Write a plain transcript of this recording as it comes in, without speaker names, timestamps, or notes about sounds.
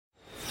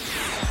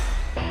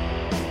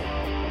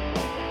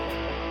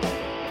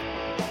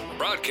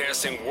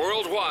Broadcasting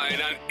worldwide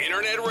on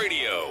internet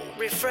radio.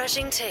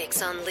 Refreshing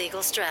takes on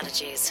legal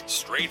strategies.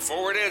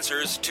 Straightforward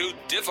answers to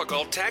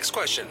difficult tax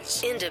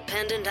questions.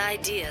 Independent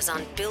ideas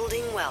on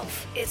building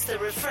wealth. It's the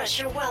Refresh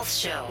Your Wealth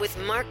Show with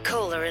Mark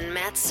Kohler and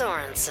Matt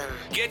Sorensen.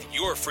 Get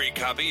your free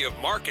copy of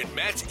Mark and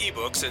Matt's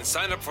ebooks and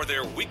sign up for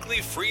their weekly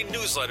free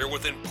newsletter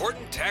with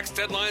important tax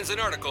deadlines and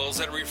articles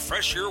at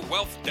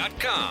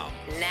refreshyourwealth.com.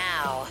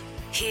 Now,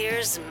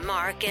 here's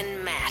Mark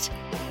and Matt.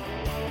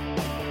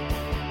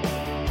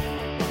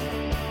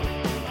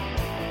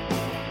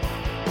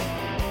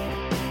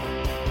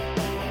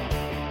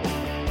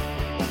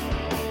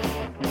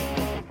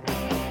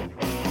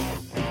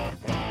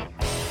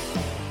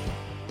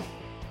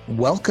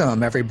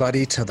 Welcome,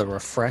 everybody, to the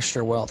Refresh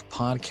Your Wealth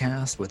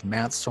podcast with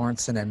Matt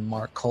Sorensen and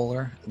Mark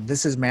Kohler.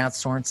 This is Matt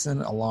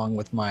Sorensen, along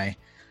with my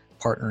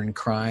partner in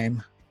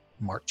crime,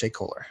 Mark J.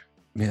 Kohler.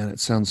 Man, it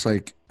sounds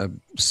like a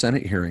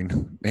Senate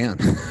hearing. Man,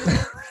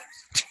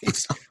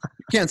 jeez.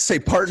 You can't say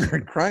partner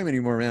in crime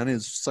anymore, man.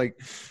 It's just like,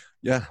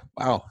 yeah,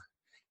 wow.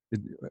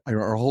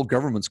 Our whole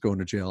government's going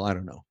to jail. I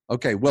don't know.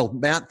 Okay, well,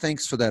 Matt,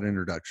 thanks for that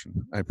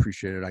introduction. I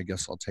appreciate it. I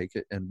guess I'll take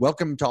it. And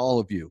welcome to all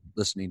of you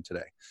listening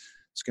today.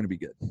 It's going to be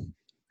good.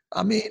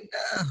 I mean,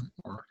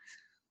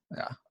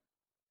 yeah.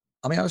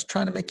 I mean, I was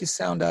trying to make you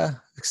sound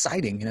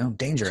exciting,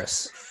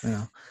 dangerous.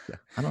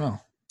 I don't know.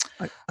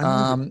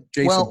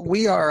 Well,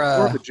 we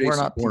are. Jason we're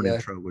not Bourne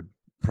intro would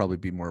probably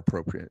be more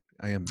appropriate.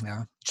 I am.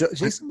 Yeah,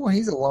 Jason Bourne.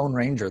 He's a lone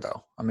ranger,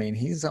 though. I mean,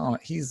 he's on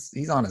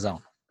his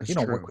own. He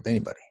don't work with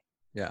anybody.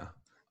 Yeah.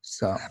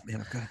 So,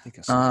 man, I've got to think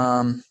of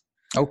something.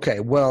 Okay.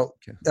 Well,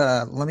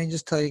 let me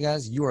just tell you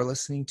guys, you are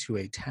listening to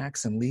a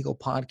tax and legal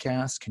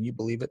podcast. Can you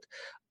believe it?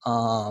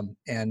 We're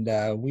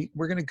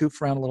going to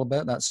goof around a little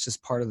bit. That's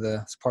just part of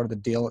the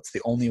deal. It's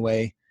the only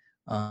way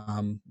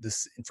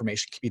this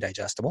information can be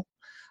digestible.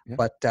 Yeah.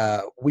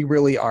 But we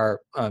really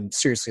are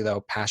seriously,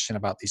 though, passionate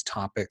about these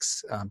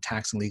topics,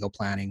 tax and legal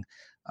planning,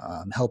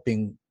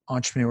 helping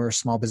entrepreneurs,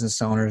 small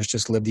business owners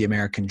just live the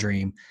American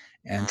dream,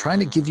 and trying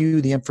to give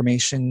you the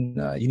information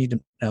you need to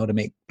know to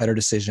make better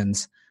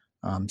decisions,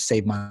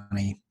 save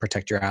money,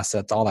 protect your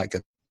assets, all that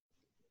good.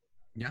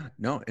 Yeah,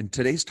 no. And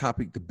today's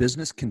topic, the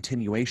business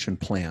continuation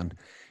plan,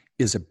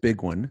 is a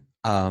big one.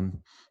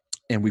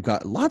 And we've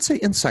got lots of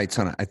insights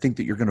on it. I think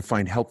that you're going to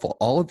find helpful.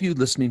 All of you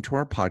listening to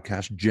our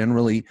podcast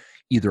generally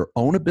either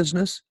own a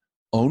business,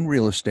 own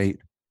real estate,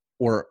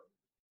 or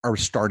are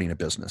starting a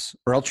business,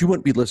 or else you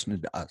wouldn't be listening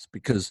to us,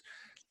 because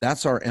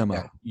that's our MO.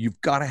 Yeah.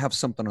 You've got to have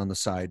something on the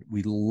side.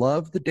 We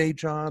love the day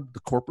job, the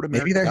corporate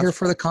America. Maybe they're here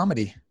for the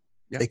comedy.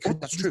 Yeah, they could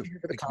that's true. Be here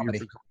for the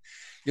comedy.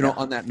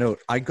 On that note,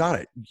 I got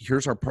it.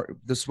 Here's our part.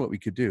 This is what we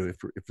could do.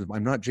 If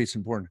I'm not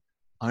Jason Bourne,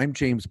 I'm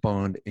James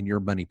Bond and you're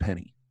Money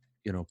Penny.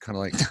 Kind of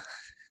like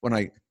when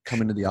I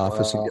come into the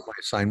office and get my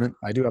assignment.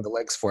 I do have the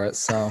legs for it,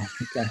 so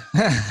okay.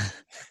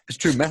 It's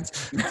true.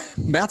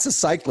 Matt's a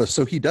cyclist,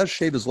 so he does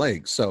shave his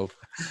legs. So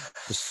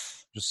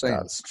just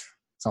saying.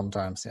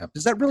 Sometimes, yeah.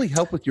 Does that really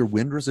help with your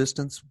wind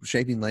resistance,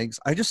 shaving legs?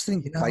 I just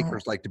think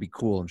bikers like to be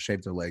cool and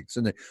shave their legs.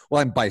 And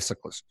I'm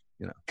bicyclist,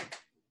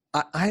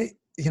 I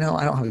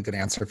don't have a good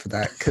answer for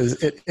that,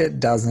 because it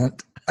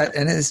doesn't.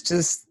 And it's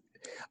just,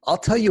 I'll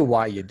tell you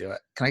why you do it.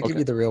 Can I give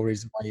you the real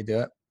reason why you do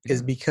it?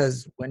 Is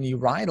because when you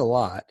ride a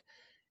lot,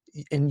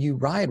 and you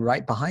ride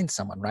right behind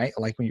someone, right?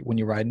 Like when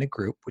you ride in a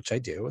group, which I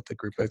do with a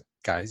group of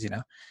guys,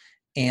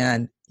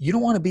 and you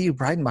don't want to be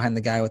riding behind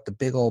the guy with the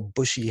big old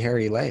bushy,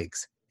 hairy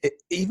legs.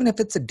 Even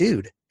if it's a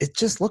dude, it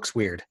just looks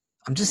weird.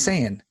 I'm just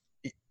saying,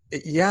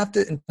 you have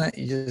to,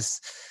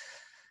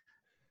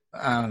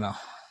 I don't know.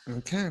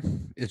 Okay.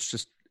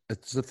 It's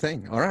the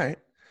thing. All right.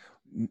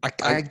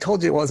 I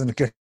told you it wasn't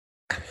good.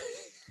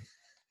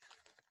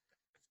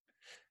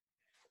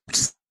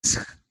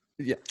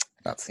 Yeah.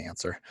 That's the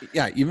answer.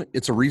 Yeah. Even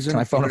it's a reason. Can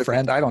I phone a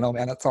friend? I don't know,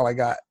 man. That's all I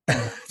got.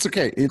 It's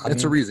okay.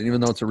 It's a reason, even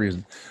though it's a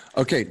reason.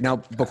 Okay. Now,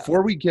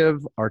 before we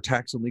give our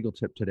tax and legal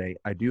tip today,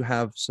 I do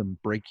have some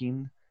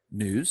breaking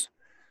news.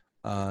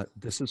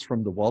 This is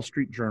from the Wall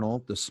Street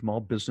Journal, the Small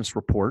Business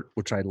Report,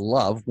 which I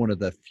love. One of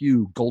the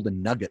few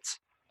golden nuggets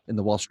in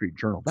the Wall Street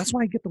Journal. That's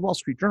why I get the Wall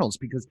Street Journal, is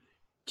because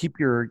keep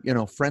your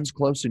friends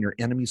close and your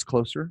enemies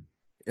closer.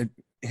 And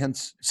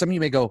hence, some of you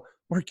may go,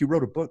 Mark, you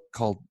wrote a book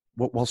called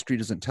What Wall Street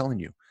Isn't Telling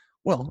You.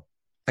 Well,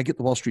 I get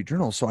the Wall Street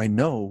Journal, so I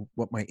know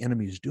what my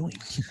enemy is doing.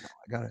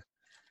 I gotta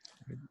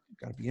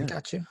be in.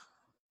 Got you.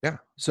 Yeah.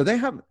 So they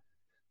have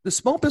the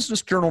Small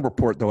Business Journal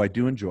report, though I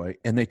do enjoy,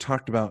 and they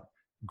talked about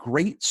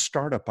great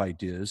startup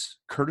ideas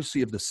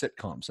courtesy of the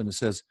sitcoms. And it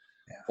says,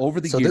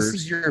 over the years. So this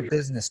is your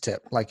business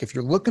tip. Like if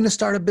you're looking to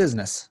start a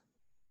business.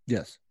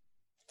 Yes.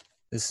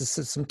 This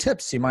is some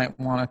tips you might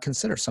want to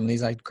consider. Some of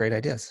these great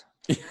ideas.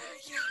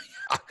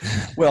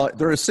 Well,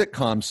 they're a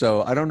sitcom,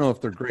 so I don't know if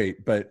they're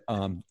great, but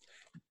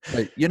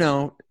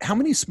how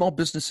many small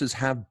businesses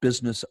have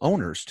business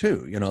owners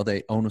too?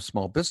 They own a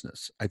small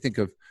business. I think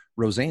of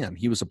Roseanne.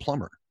 He was a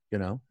plumber,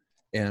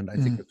 and I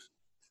think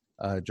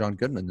of John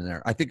Goodman in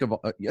there. I think of,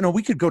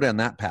 we could go down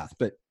that path,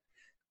 but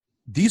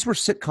these were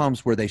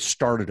sitcoms where they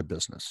started a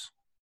business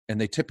and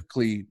they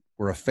typically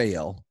were a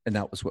fail. And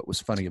that was what was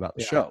funny about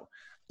the show.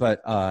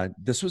 But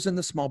this was in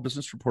the Small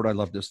Business Report. I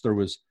love this. There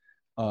was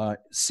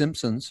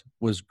Simpsons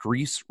was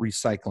grease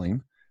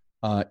recycling.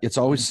 It's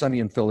Always Sunny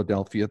in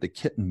Philadelphia, the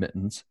kitten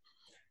mittens.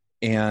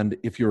 And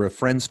if you're a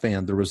Friends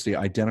fan, there was the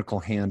Identical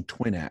Hand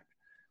Twin Act,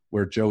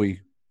 where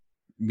Joey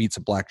meets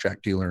a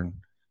blackjack dealer and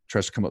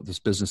tries to come up with this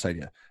business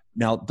idea.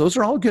 Now, those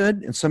are all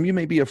good. And some of you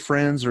may be a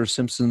Friends or a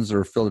Simpsons or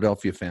a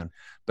Philadelphia fan.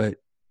 But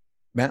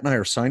Matt and I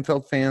are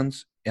Seinfeld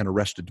fans and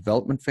Arrested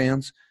Development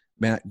fans.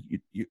 Matt,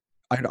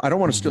 I don't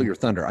want to steal your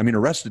thunder. I mean,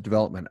 Arrested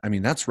Development, I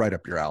mean, that's right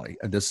up your alley.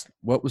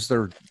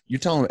 You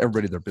telling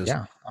everybody their business.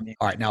 Yeah. I mean,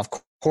 all right. Now, of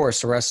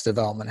course, Arrested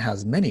Development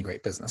has many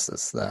great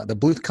businesses. The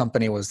Bluth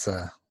Company was,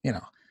 a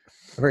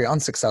very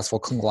unsuccessful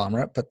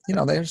conglomerate, but,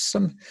 there's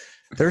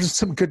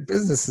some good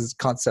businesses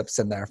concepts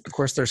in there. Of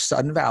course, there's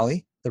Sudden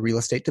Valley, the real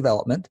estate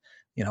development,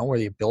 where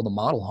you build a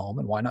model home,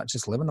 and why not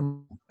just live in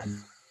them?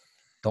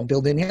 Don't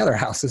build any other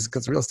houses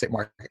because the real estate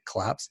market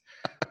collapsed.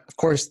 Of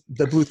course,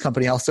 the Bluth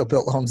Company also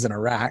built homes in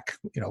Iraq.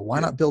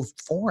 Why not build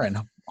foreign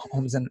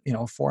homes in,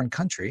 a foreign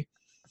country?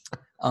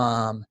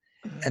 And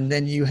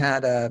then you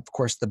had, of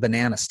course, the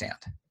banana stand.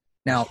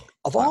 Now,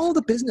 of all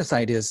the business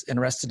ideas in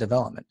Arrested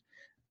Development,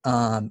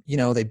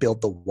 they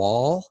build the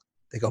wall.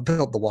 They go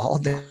build the wall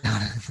down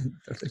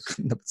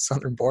the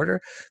southern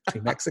border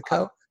between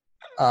Mexico.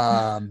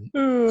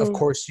 Of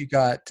course, you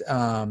got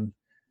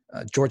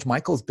George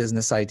Michael's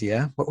business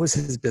idea. What was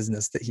his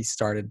business that he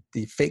started?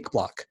 The Fake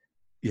Block.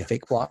 Yeah.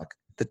 Fake Block,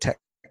 the tech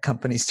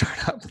company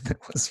startup that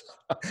was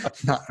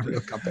not a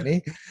real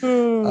company.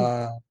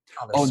 There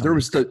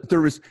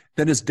was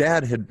then his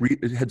dad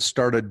had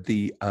started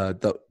the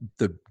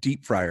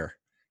deep fryer.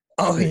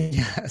 Oh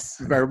yes.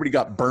 Everybody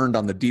got burned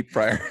on the deep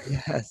fryer.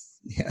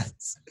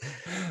 Yes.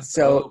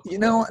 So,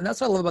 and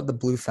that's what I love about the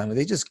Bluth family.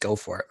 They just go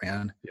for it,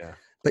 man. Yeah.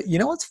 But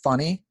what's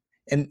funny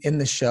in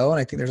the show, and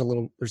I think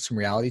there's some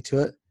reality to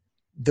it.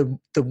 The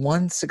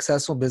one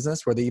successful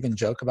business where they even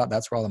joke about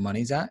that's where all the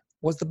money's at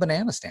was the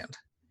banana stand.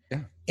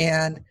 Yeah.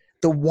 And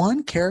the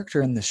one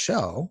character in the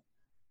show,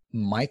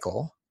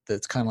 Michael,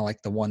 that's kind of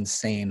like the one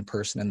sane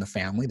person in the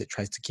family that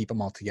tries to keep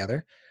them all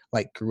together,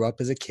 like grew up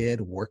as a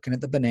kid working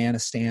at the banana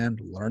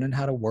stand, learning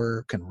how to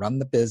work and run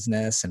the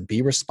business and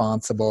be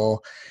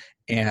responsible.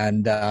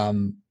 And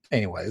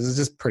anyway, this is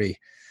just pretty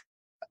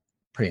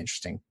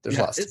interesting. There's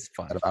lots of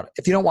fun about it.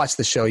 If you don't watch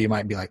the show, you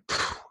might be like,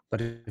 but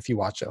if you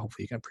watch it,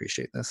 hopefully you can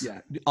appreciate this. Yeah.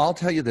 I'll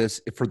tell you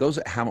this. For those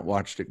that haven't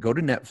watched it, go to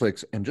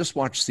Netflix and just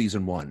watch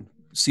season 1.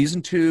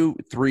 Season 2,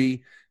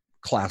 3,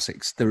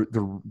 classics.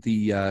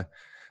 The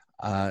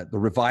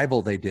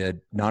revival they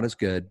did, not as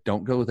good.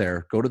 Don't go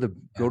there. Go to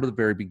the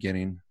very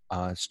beginning.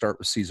 Start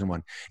with season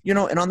 1.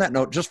 And on that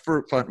note, just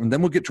for fun, and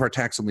then we'll get to our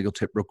tax and legal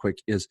tip real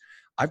quick, is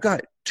I've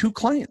got 2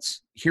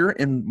 clients here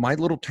in my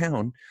little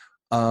town.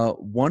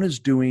 One is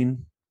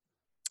doing,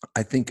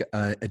 I think,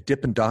 a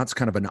Dippin' Dots,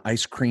 kind of an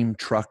ice cream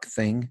truck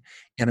thing.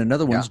 And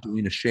another one's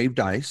doing a shaved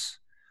ice.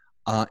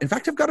 In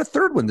fact, I've got a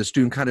third one that's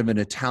doing kind of an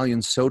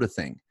Italian soda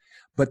thing.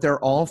 But they're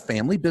all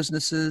family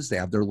businesses. They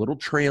have their little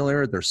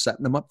trailer. They're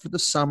setting them up for the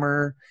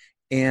summer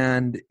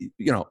and,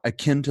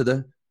 akin to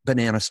the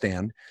banana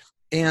stand.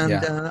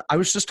 And I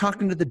was just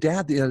talking to the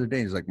dad the other day.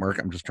 He's like, Mark,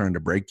 I'm just trying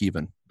to break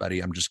even, buddy.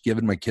 I'm just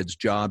giving my kids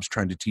jobs,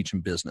 trying to teach them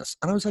business.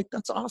 And I was like,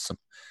 that's awesome.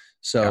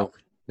 So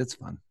it's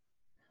fun.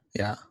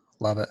 Yeah.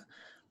 Love it.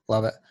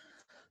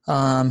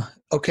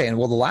 Okay. And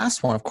the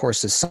last one, of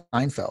course, is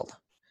Seinfeld,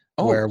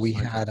 where we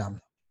had,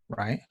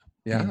 right?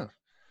 Yeah.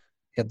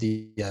 You had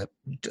the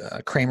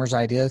Kramer's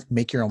idea,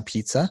 make your own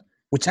pizza,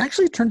 which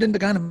actually turned into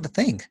kind of a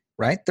thing,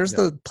 right? There's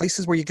the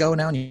places where you go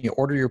now and you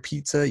order your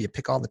pizza, you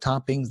pick all the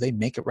toppings, they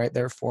make it right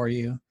there for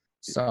you.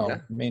 So, I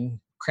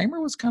mean,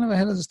 Kramer was kind of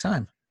ahead of his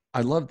time.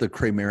 I love the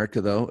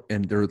Kramerica though.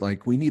 And they're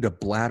like, we need a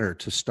bladder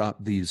to stop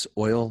these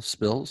oil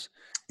spills.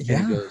 Yeah.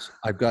 And he goes,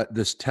 I've got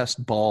this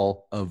test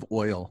ball of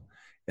oil,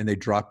 and they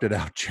dropped it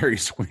out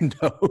Jerry's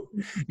window.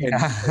 And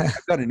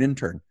I've got an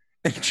intern.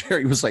 And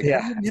Jerry was like, I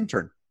have an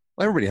intern.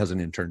 Well, everybody has an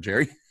intern,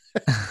 Jerry.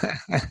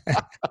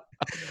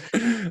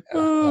 It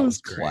was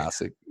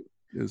classic.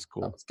 It was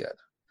cool. That was good.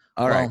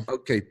 All right.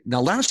 Okay. Now,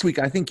 last week,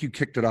 I think you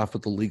kicked it off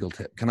with the legal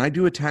tip. Can I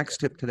do a tax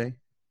tip today?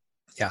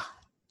 Yeah.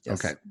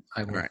 Yes. Okay.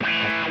 All right.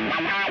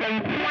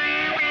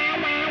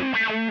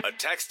 A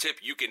tax tip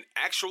you can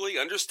actually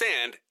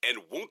understand and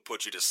won't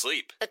put you to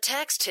sleep. A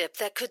tax tip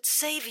that could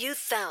save you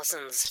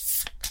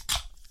thousands.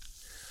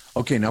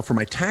 Okay, now for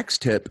my tax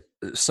tip,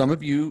 some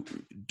of you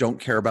don't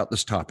care about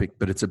this topic,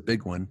 but it's a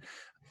big one,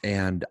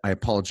 and I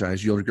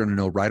apologize. You're going to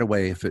know right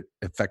away if it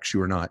affects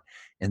you or not,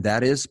 and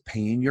that is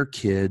paying your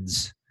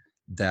kids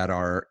that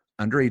are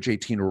under age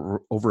 18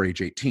 or over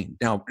age 18.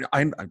 Now,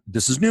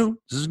 this is new.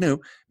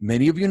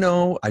 Many of you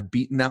know I've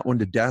beaten that one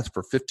to death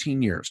for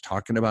 15 years,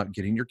 talking about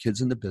getting your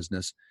kids in the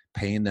business,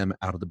 paying them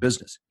out of the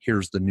business.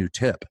 Here's the new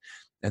tip,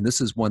 and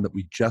this is one that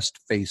we just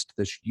faced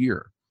this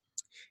year.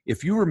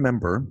 If you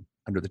remember,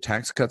 under the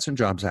Tax Cuts and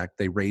Jobs Act,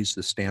 they raised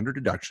the standard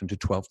deduction to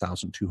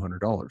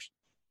 $12,200.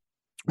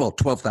 Well,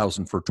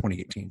 $12,000 for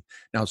 2018.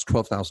 Now it's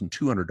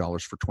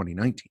 $12,200 for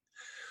 2019.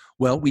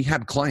 Well, we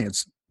had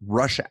clients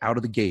rush out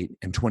of the gate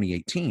in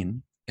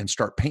 2018 and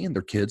start paying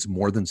their kids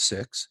more than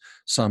 6,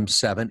 some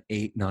 7,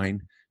 8,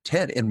 9,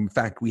 10. And in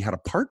fact, we had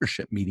a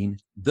partnership meeting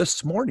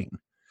this morning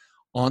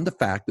on the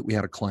fact that we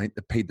had a client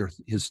that paid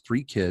his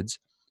 3 kids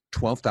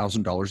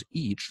 $12,000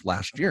 each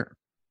last year.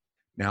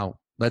 Now,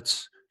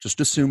 let's just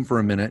assume for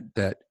a minute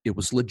that it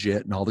was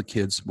legit and all the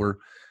kids were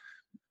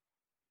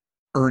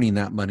earning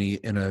that money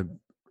in a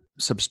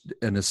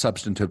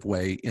substantive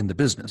way in the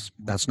business.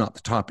 That's not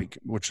the topic,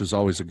 which is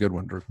always a good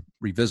one to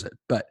revisit.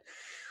 But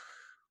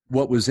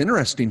what was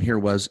interesting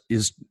here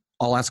is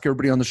I'll ask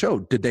everybody on the show,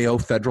 did they owe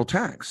federal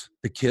tax?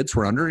 The kids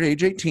were under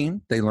age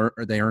 18. They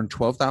earned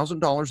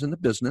 $12,000 in the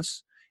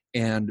business,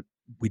 and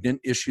we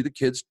didn't issue the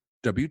kids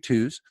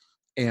W-2s.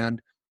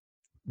 And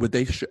would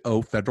they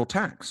owe federal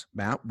tax?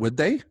 Matt, would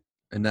they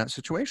in that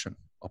situation?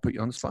 I'll put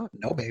you on the spot.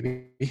 No,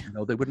 baby.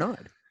 No, they would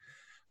not.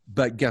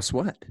 But guess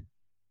what?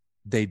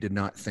 They did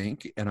not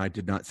think, and I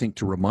did not think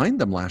to remind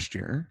them last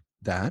year,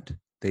 that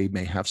they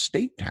may have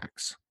state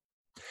tax.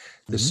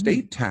 The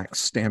state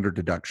tax standard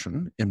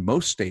deduction in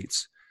most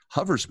states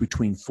hovers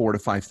between $4,000 to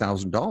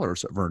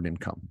 $5,000 of earned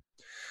income.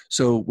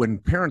 So when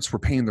parents were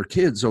paying their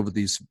kids over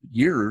these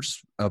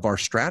years of our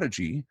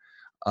strategy,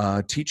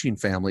 teaching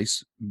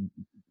families,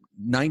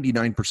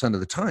 99% of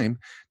the time,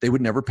 they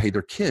would never pay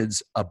their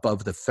kids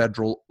above the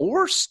federal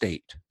or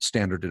state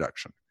standard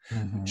deduction.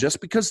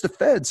 Just because the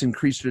feds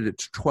increased it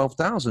to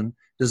 12,000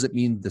 doesn't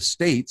mean the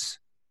states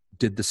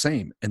did the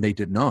same, and they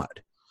did not.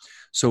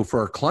 So for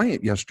our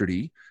client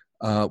yesterday,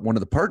 one of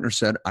the partners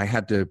said, I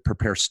had to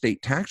prepare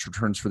state tax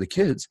returns for the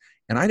kids,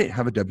 and I didn't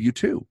have a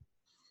W-2.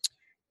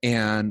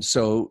 And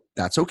so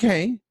that's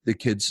okay. The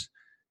kids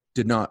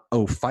did not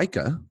owe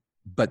FICA,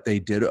 but they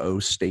did owe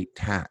state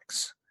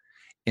tax.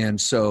 And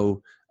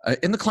so,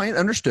 and the client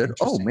understood,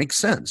 makes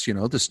sense. You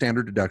know, the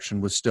standard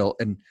deduction was still,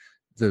 and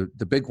the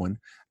big one,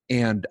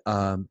 and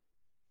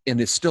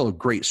it's still a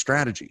great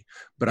strategy.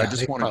 But I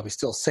just want to probably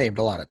still saved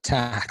a lot of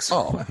tax.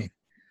 I mean,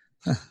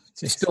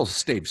 still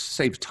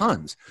saves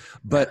tons.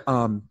 But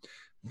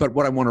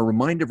what I want to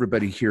remind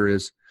everybody here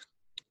is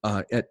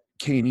at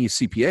K&E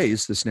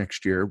CPAs this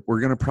next year, we're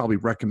going to probably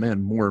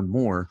recommend more and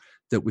more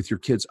that with your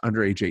kids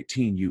under age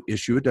 18, you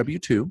issue a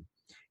W-2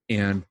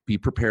 and be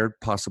prepared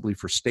possibly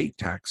for state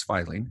tax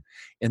filing.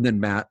 And then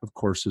Matt, of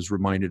course, has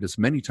reminded us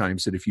many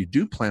times that if you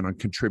do plan on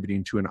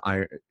contributing to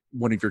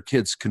one of your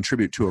kids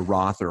contribute to a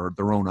Roth or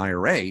their own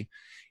IRA,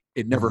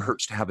 it never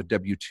hurts to have a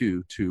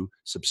W-2 to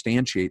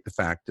substantiate the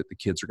fact that the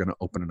kids are going to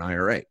open an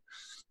IRA.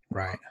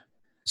 Right.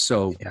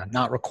 So yeah,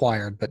 not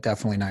required, but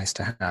definitely nice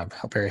to have.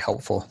 Very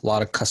helpful. A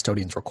lot of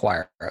custodians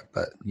require it,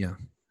 but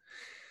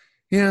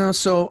yeah.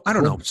 So I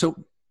don't know. So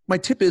my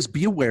tip is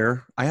be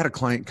aware. I had a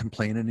client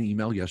complain in an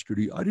email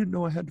yesterday. I didn't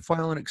know I had to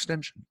file an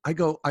extension.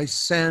 I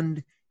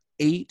send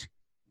 8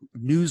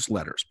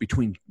 newsletters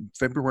between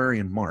February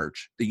and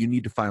March that you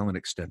need to file an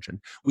extension.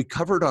 We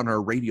covered on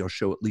our radio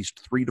show at least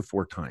 3 to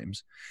 4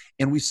 times,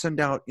 and we send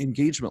out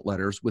engagement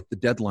letters with the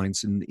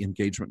deadlines in the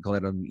engagement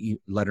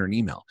letter and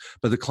email.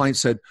 But the client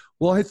said,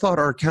 well, I thought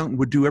our accountant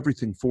would do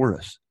everything for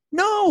us.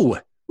 No,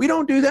 we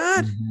don't do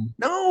that.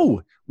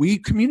 No, we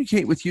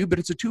communicate with you, but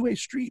it's a two-way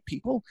street,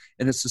 people.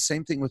 And it's the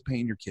same thing with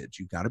paying your kids.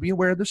 You got to be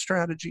aware of the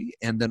strategy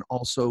and then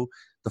also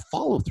the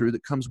follow-through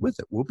that comes with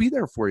it. We'll be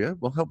there for you.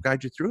 We'll help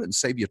guide you through it and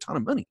save you a ton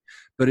of money.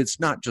 But it's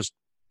not just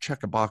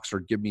check a box or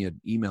give me an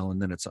email and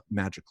then it's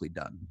magically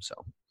done. So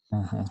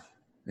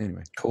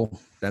anyway, cool.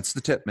 That's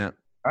the tip, Matt.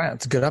 All right.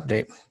 That's a good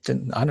update.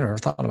 I never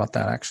thought about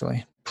that,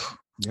 actually.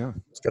 Yeah.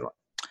 It's a good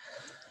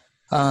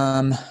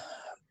one.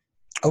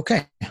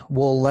 Okay.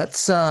 Well,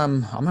 let's,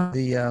 I'm on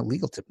the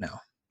legal tip now.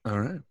 All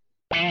right.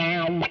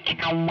 A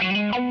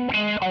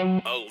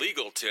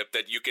legal tip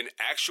that you can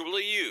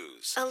actually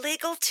use. A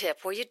legal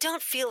tip where you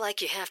don't feel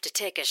like you have to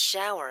take a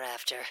shower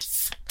after.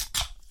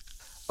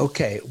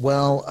 Okay.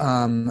 Well,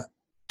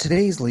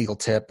 today's legal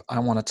tip, I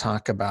want to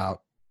talk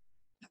about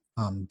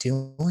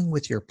dealing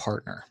with your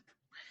partner.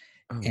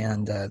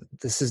 And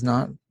this is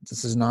not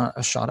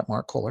a shot at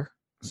Mark Kohler.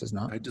 This is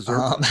not. I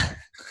deserve it.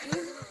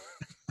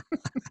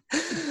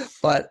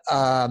 But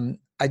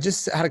I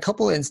just had a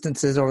couple of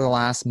instances over the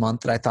last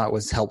month that I thought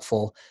was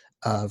helpful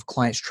of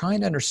clients trying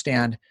to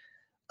understand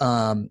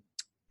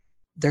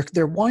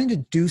they're wanting to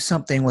do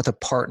something with a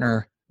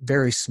partner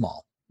very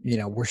small. You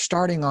know, we're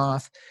starting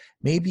off,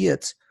 maybe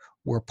it's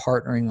we're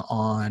partnering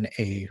on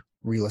a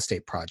real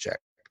estate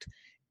project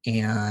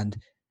and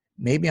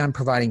maybe I'm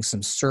providing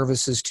some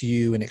services to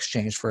you in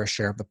exchange for a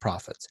share of the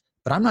profits,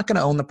 but I'm not going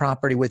to own the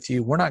property with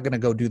you. We're not going to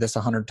go do this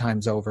 100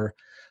 times over.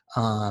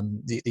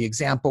 The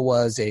example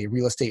was a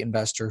real estate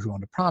investor who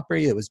owned a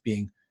property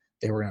that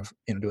they were going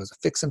to do as a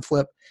fix and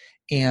flip,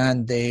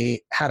 and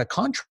they had a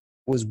contract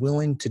was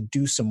willing to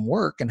do some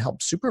work and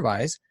help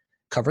supervise,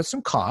 cover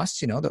some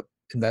costs. You know, the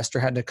investor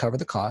had to cover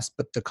the cost,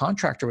 but the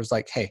contractor was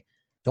like, hey,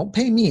 don't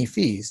pay me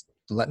fees.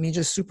 Let me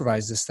just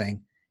supervise this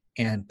thing,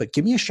 but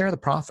give me a share of the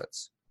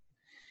profits.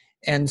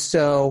 And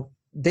so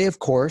they, of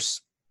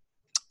course,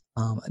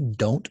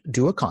 don't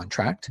do a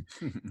contract.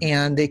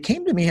 And they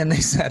came to me and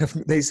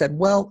they said,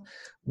 well,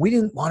 we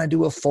didn't want to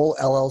do a full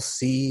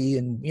LLC,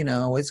 and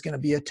it's going to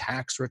be a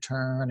tax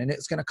return and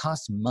it's going to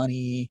cost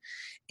money.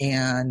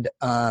 And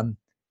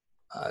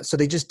so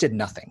they just did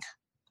nothing.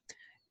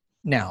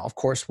 Now, of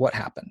course, what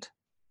happened?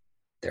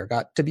 There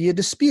got to be a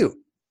dispute.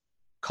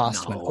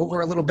 Costs went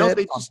over a little bit.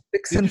 They just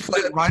fix and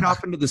flip right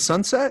off into the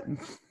sunset.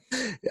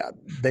 Yeah,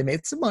 they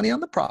made some money on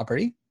the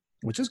property,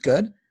 which is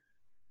good,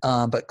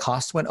 but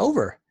costs went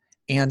over.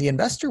 And the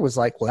investor was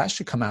like, well, that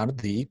should come out of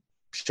the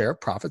share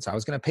of profits. I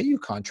was going to pay you,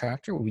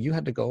 contractor. Well, you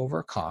had to go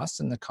over costs.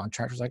 And the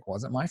contractor was like,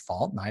 wasn't my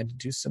fault. And I had to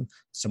do some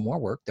more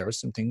work. There were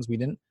some things we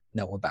didn't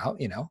know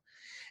about,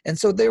 And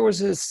so there was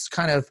this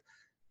kind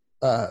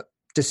of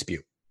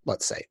dispute,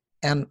 let's say.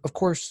 And of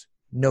course,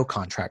 no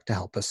contract to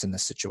help us in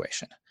this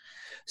situation.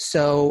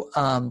 So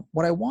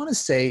what I want to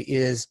say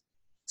is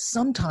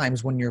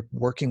sometimes when you're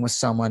working with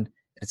someone,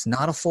 it's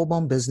not a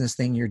full-blown business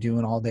thing you're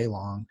doing all day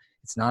long.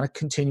 It's not a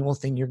continual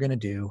thing you're going to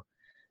do.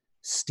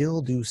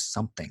 Still do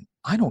something.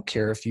 I don't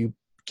care if you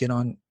get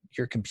on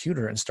your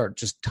computer and start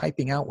just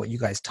typing out what you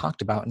guys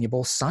talked about and you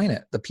both sign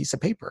it, the piece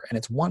of paper, and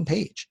it's one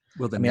page.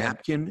 Will the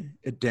napkin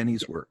at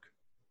Denny's work?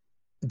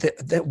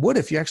 That would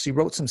if you actually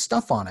wrote some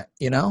stuff on it,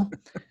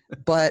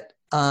 But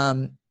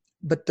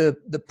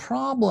the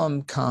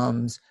problem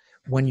comes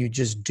when you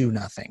just do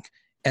nothing.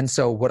 And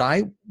so what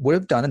I would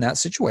have done in that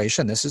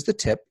situation, this is the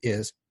tip,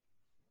 is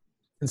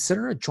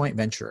consider a joint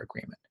venture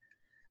agreement.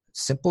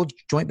 Simple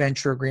joint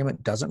venture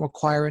agreement doesn't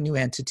require a new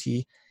entity.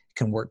 It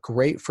can work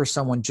great for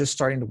someone just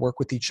starting to work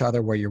with each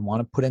other where you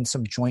want to put in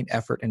some joint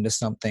effort into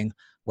something,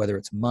 whether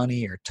it's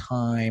money or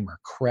time or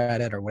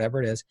credit or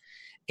whatever it is,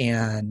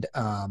 and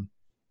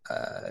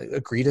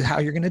agree to how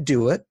you're going to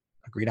do it,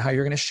 agree to how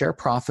you're going to share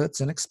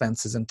profits and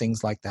expenses and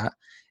things like that,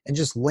 and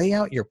just lay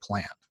out your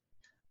plan.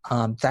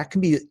 That can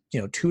be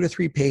 2 to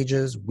 3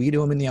 pages. We do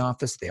them in the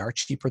office. They are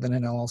cheaper than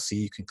an LLC.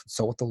 You can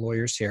consult with the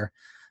lawyers here.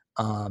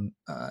 And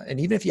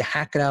even if you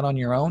hack it out on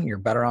your own, you're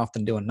better off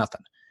than doing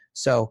nothing.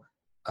 So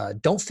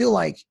don't feel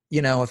like,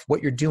 if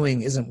what you're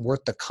doing isn't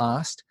worth the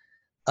cost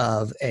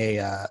of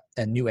a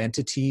new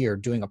entity or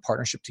doing a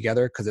partnership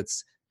together because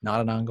it's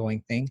not an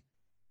ongoing thing.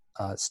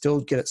 Still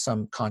get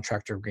some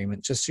contractor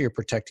agreement just so you're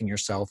protecting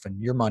yourself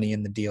and your money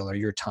in the deal or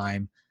your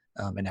time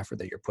and effort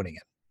that you're putting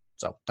in.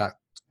 So that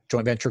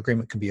joint venture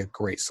agreement can be a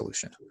great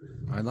solution.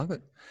 I love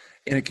it.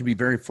 And it can be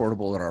very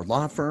affordable at our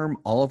law firm.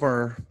 All of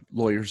our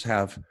lawyers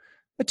have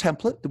a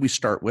template that we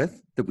start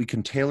with that we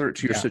can tailor it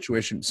to your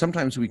situation.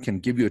 Sometimes we can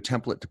give you a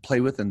template to play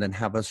with and then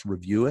have us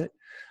review it.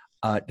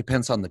 It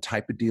depends on the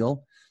type of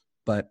deal,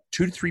 but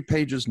 2 to 3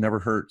 pages never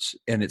hurts.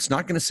 And it's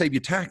not going to save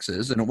you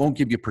taxes and it won't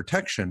give you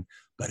protection,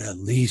 but at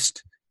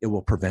least it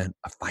will prevent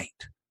a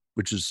fight,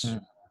 which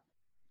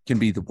can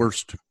be the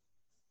worst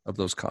of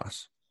those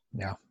costs.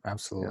 Yeah,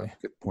 absolutely. Yeah,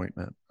 good point,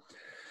 Matt.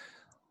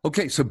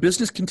 Okay, so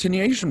business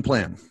continuation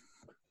plan.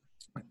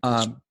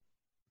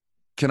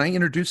 Can I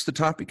introduce the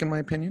topic in my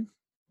opinion?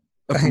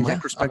 From my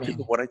perspective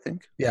of what I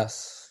think?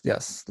 Yes.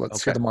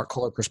 Let's hear the Mark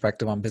Kohler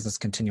perspective on business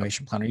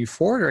continuation plan. Are you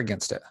for it or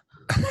against it?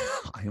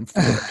 I am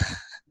for it.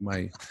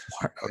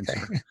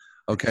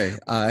 Okay.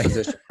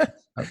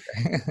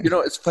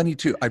 It's funny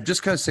too. I've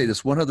just got to say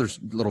this one other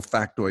little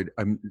factoid.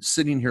 I'm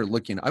sitting here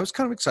looking. I was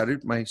kind of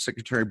excited. My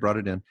secretary brought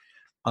it in.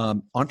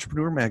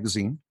 Entrepreneur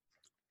Magazine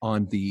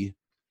on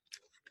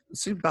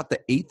about the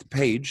 8th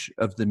page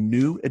of the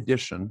new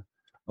edition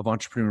of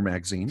Entrepreneur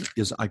Magazine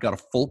I got a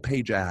full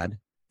page ad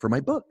for my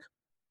book,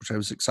 which I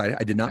was excited.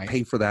 I did not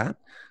pay for that.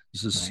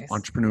 This is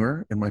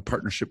Entrepreneur and my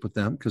partnership with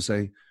them because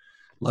they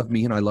love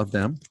me and I love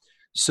them.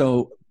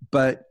 So,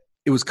 but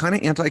it was kind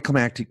of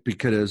anticlimactic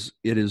because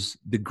it is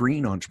the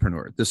green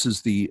entrepreneur. This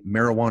is the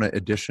marijuana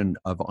edition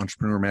of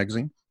Entrepreneur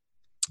Magazine.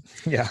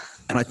 Yeah.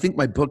 And I think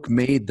my book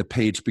made the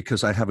page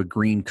because I have a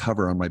green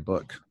cover on my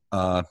book.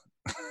 The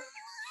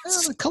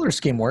color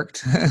scheme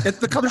worked.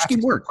 The color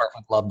scheme worked.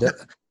 Department loved it.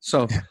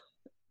 So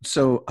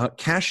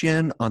cash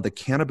in on the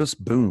cannabis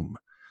boom.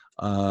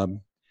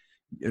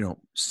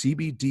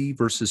 CBD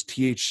versus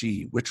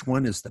THC. Which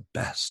one is the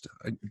best?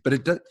 But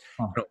it does.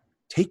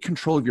 Take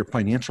control of your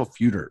financial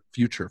future,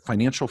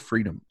 financial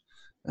freedom.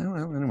 I don't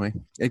know. Anyway,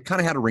 it kind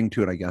of had a ring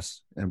to it, I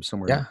guess.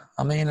 Somewhere. Yeah,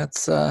 I mean,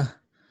 it's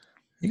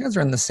you guys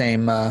are in the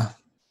same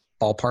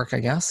ballpark, I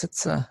guess.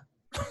 It's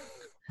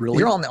really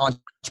you're all in the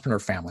entrepreneur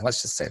family.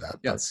 Let's just say that.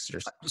 Yeah.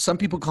 Some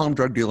people call them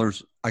drug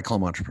dealers. I call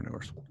them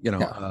entrepreneurs. You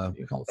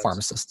call them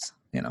pharmacists.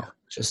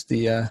 Just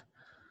the.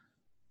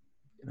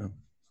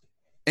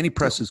 Any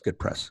press is good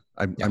press.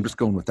 I'm just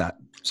going with that.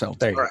 So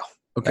there you go.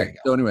 Okay.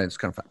 So anyway, it's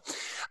kind of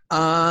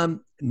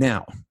fun.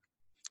 Now,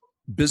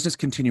 business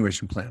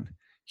continuation plan.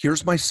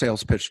 Here's my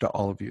sales pitch to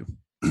all of you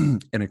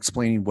and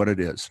explaining what it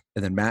is.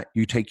 And then Matt,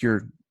 you take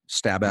your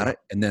stab at it.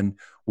 And then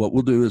what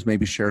we'll do is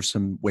maybe share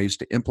some ways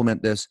to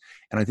implement this.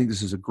 And I think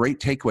this is a great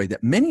takeaway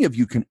that many of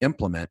you can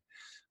implement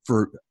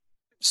for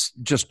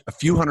just a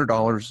few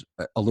 $100s,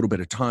 a little bit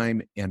of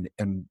time. And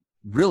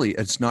really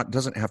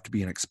doesn't have to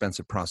be an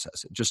expensive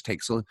process. It just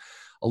takes a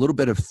little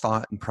bit of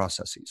thought and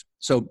processes.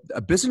 So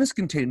a business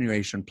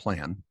continuation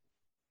plan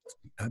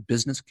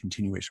business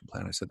continuation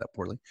plan, I said that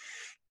poorly,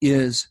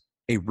 is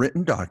a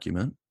written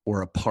document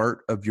or a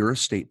part of your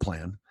estate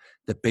plan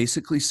that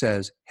basically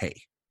says, hey,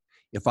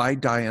 if I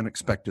die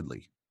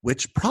unexpectedly,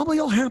 which probably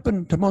will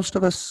happen to most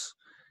of us,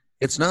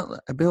 it's not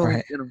a bill,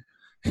 right.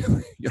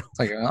 It's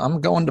like, I'm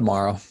going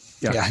tomorrow.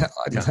 Yeah.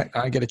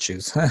 I get to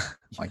choose.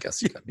 I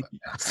guess you could. But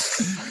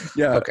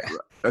yeah. Okay.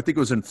 I think it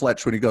was in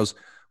Fletch when he goes,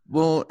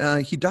 well,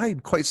 he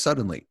died quite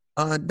suddenly.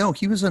 No,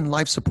 he was in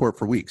life support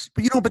for weeks.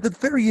 But but at the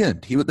very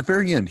end, he was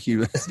very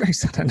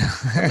sudden.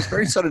 It was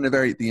very sudden at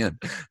the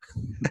end.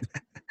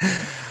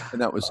 And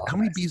that was how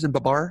many bees in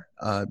Babar?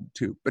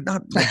 2, but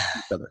not like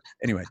each other.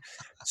 Anyway,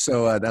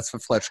 so that's a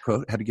Fletch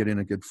quote. Had to get in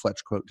a good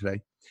Fletch quote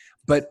today.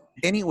 But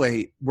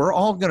anyway, we're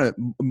all going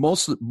to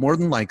more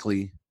than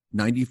likely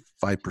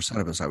 95%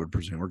 of us, I would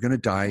presume, we're going to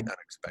die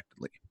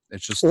unexpectedly.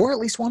 It's just, or at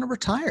least want to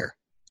retire.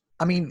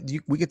 I mean,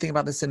 we could think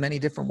about this in many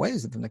different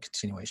ways than the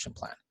continuation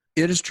plan.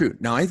 It is true.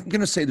 Now, I'm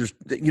going to say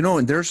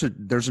and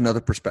there's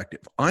another perspective.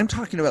 I'm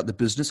talking about the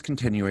business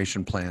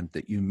continuation plan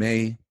that you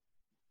may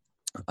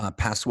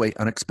pass away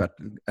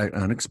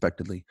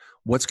unexpectedly.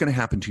 What's going to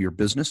happen to your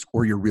business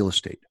or your real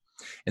estate?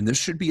 And this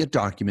should be a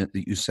document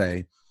that you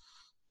say,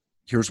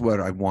 here's what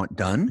I want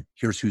done.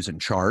 Here's who's in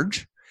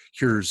charge.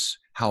 Here's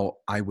how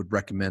I would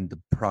recommend the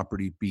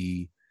property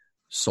be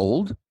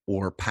sold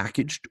or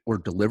packaged or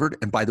delivered.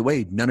 And by the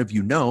way, none of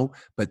you know,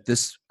 but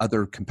this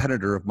other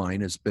competitor of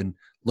mine has been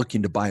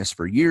looking to buy us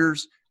for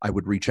years. I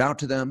would reach out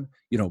to them,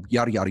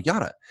 yada, yada,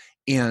 yada.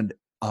 And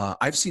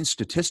I've seen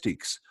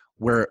statistics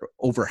where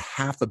over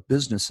half of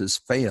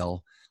businesses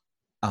fail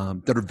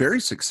that are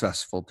very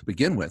successful to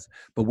begin with.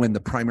 But when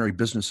the primary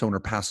business owner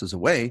passes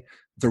away,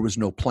 there was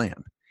no plan.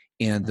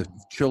 And the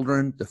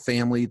children, the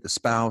family, the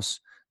spouse,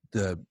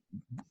 the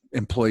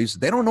employees,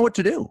 they don't know what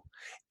to do.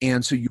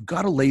 And so you've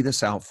got to lay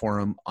this out for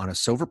them on a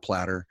silver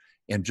platter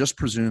and just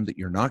presume that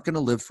you're not going to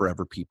live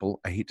forever,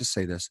 people. I hate to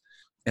say this.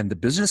 And the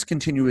business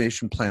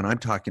continuation plan I'm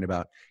talking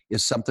about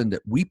is something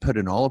that we put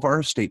in all of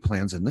our estate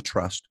plans in the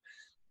trust,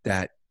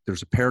 that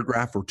there's a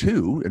paragraph or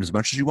 2, and as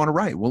much as you want to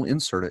write, we'll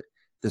insert it,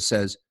 that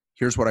says,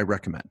 here's what I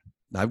recommend.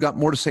 Now, I've got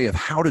more to say of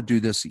how to do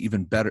this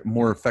even better,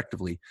 more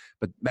effectively.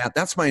 But Matt,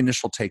 that's my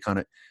initial take on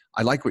it.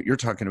 I like what you're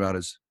talking about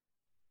is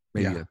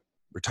maybe a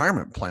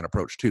retirement plan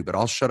approach too, but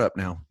I'll shut up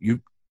now.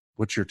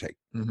 What's your take?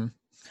 Mm-hmm.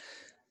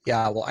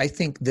 Yeah, well, I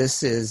think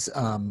this is,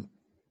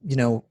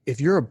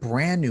 if you're a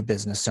brand new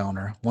business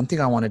owner, one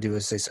thing I want to do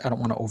is say, I don't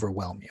want to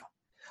overwhelm you.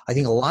 I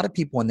think a lot of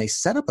people, when they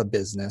set up a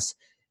business,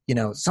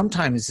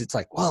 sometimes it's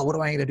like, well, what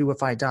am I going to do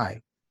if I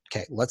die?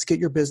 Okay, let's get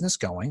your business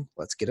going.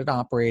 Let's get it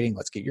operating.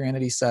 Let's get your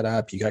entity set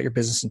up. You got your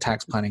business and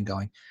tax planning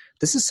going.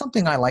 This is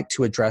something I like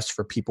to address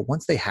for people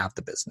once they have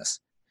the business.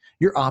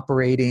 You're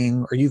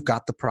operating, or you've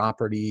got the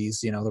properties,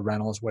 the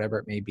rentals, whatever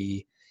it may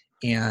be.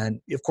 And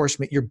of course,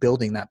 you're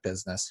building that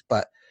business,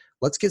 but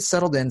let's get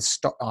settled in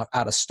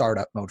out of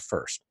startup mode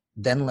first.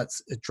 Then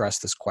let's address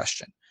this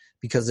question,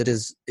 because it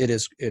is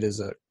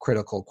a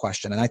critical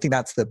question. And I think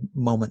that's the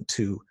moment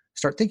to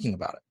start thinking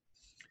about it.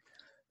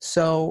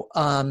 So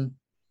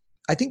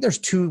I think there's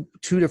two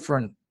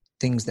different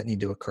things that need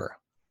to occur.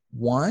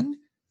 One,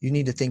 you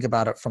need to think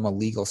about it from a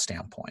legal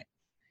standpoint.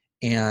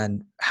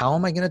 And how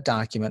am I going to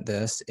document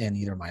this in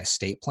either my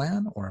estate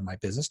plan or in my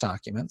business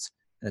documents?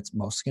 And it's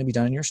mostly going to be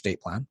done in your estate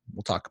plan.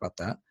 We'll talk about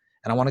that.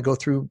 And I want to go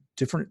through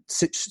different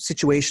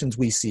situations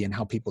we see and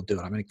how people do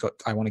it.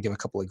 I want to give a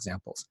couple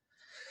examples.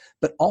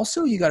 But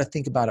also, you got to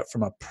think about it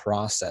from a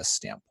process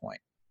standpoint.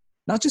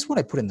 Not just what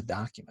I put in the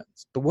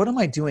documents, but what am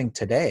I doing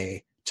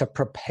today to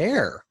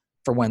prepare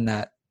for when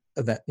that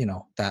event,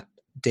 that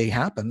day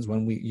happens,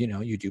 when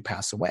you do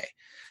pass away.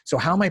 So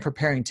how am I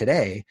preparing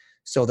today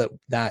so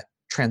that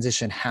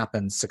transition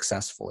happens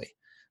successfully?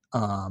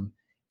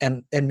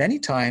 And many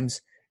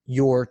times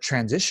your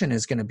transition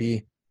is going to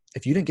be,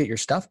 if you didn't get your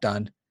stuff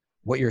done,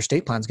 what your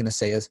estate plan is going to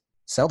say is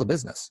sell the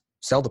business,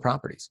 sell the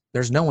properties.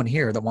 There's no one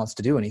here that wants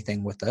to do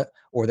anything with it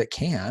or that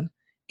can.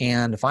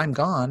 And if I'm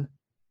gone,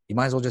 you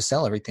might as well just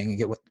sell everything and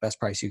get what the best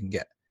price you can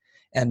get.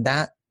 And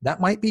that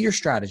might be your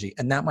strategy,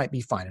 and that might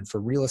be fine. And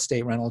for real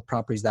estate rental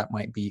properties, that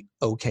might be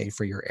okay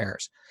for your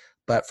heirs.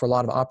 But for a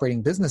lot of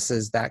operating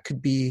businesses, that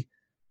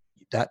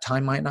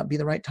time might not be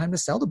the right time to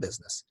sell the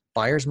business.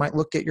 Buyers might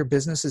look at your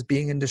business as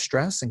being in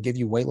distress and give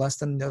you way less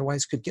than they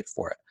otherwise could get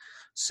for it.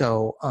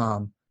 So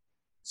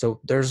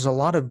there's a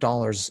lot of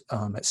dollars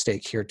at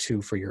stake here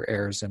too for your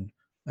heirs and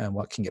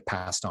what can get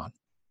passed on.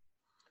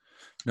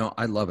 No,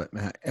 I love it,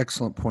 Matt.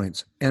 Excellent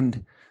points.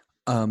 And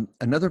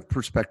another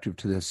perspective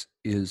to this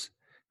is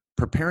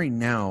preparing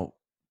now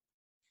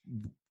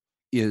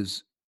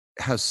has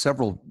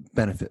several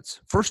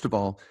benefits. First of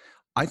all,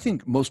 I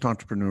think most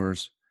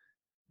entrepreneurs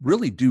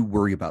really do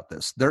worry about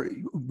this.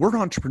 We're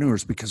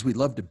entrepreneurs because we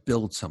love to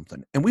build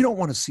something, and we don't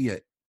want to see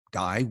it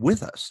die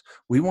with us.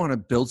 We want to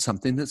build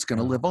something that's going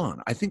to live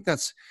on. I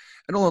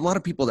know a lot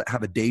of people that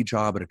have a day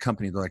job at a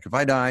company, they're like, if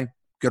I die,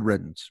 good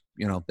riddance.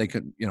 They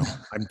could,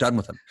 I'm done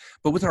with them.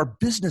 But with our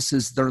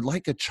businesses, they're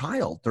like a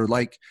child. They're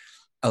like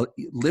a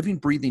living,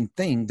 breathing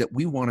thing that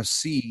we want to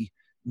see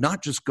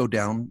not just go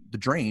down the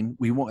drain.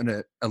 We want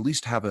to at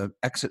least have an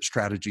exit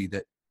strategy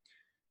that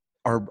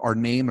our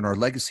name and our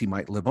legacy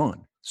might live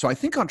on. So I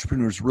think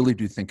entrepreneurs really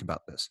do think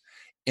about this.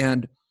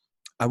 And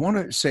I want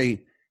to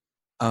say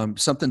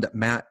something that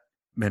Matt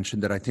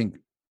mentioned that I think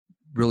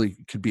really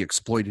could be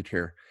exploited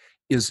here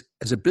is,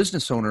 as a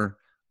business owner,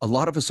 a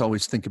lot of us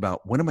always think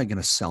about, when am I going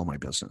to sell my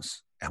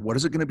business? And what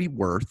is it going to be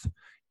worth?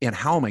 And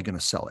how am I going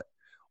to sell it?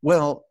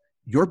 Well,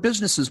 your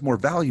business is more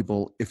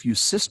valuable if you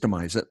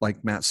systemize it,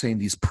 like Matt's saying,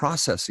 these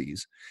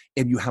processes,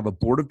 and you have a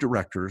board of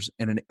directors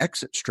and an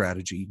exit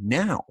strategy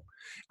now.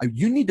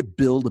 You need to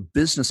build a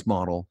business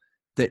model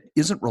that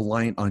isn't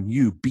reliant on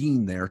you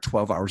being there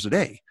 12 hours a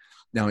day.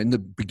 Now, in the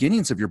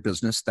beginnings of your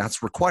business,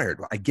 that's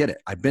required. I get it.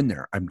 I've been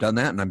there. I've done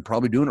that, and I'm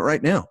probably doing it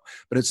right now.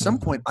 But at some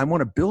point, I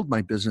want to build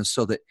my business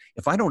so that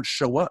if I don't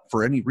show up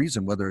for any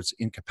reason, whether it's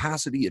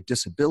incapacity, a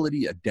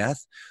disability, a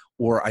death,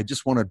 or I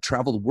just want to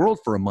travel the world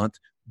for a month,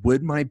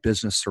 would my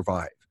business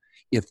survive?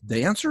 If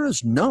the answer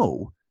is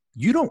no,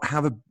 you don't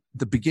have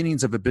the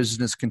beginnings of a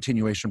business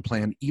continuation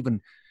plan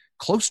even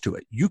close to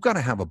it. You've got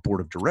to have a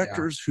board of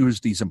directors, who's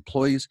these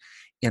employees.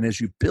 And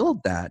as you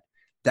build that,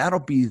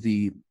 that'll be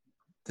the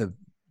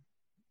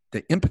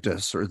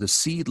impetus or the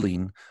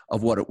seedling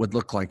of what it would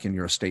look like in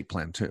your estate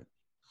plan too.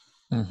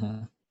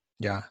 Mm-hmm.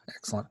 Yeah,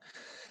 excellent.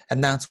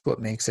 And that's what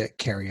makes it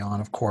carry on,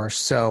 of course.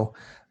 So,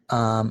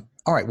 all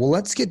right, well,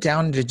 let's get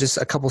down to just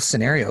a couple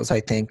scenarios,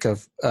 I think,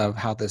 of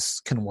how this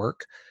can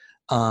work.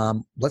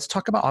 Let's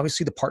talk about,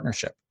 obviously, the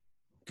partnership.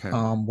 Okay.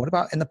 What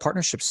about in the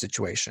partnership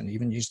situation?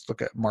 Even you just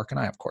look at Mark and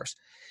I, of course.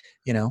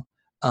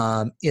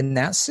 In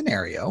that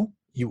scenario,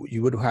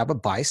 you would have a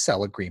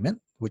buy-sell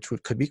agreement, which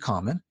could be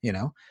common,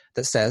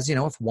 that says,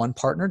 if one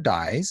partner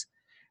dies,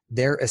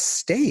 their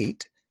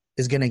estate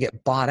is going to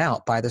get bought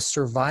out by the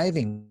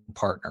surviving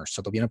partner.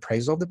 So there'll be an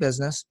appraisal of the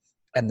business,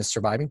 and the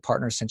surviving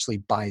partner essentially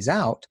buys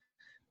out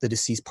the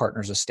deceased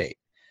partner's estate.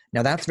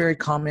 Now, that's very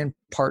common in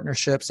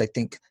partnerships. I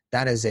think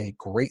that is a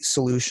great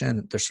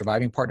solution. The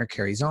surviving partner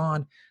carries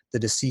on. The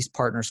deceased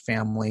partner's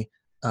family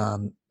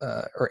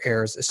or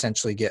heirs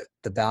essentially get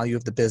the value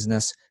of the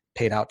business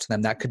paid out to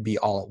them. That could be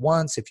all at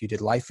once. If you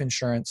did life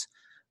insurance,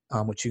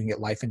 which you can get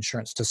life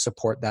insurance to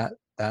support that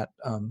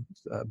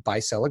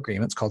buy-sell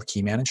agreement. It's called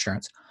Key Man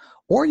Insurance.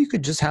 Or you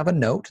could just have a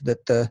note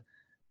that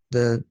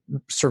the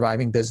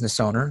surviving business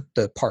owner,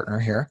 the partner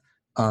here,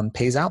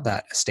 pays out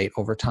that estate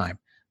over time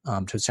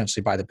to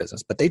essentially buy the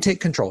business. But they take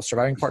control.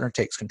 Surviving partner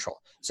takes control.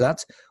 So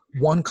that's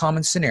one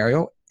common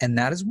scenario, and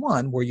that is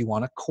one where you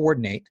want to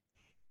coordinate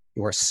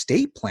your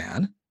estate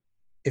plan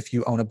if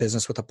you own a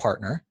business with a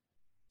partner.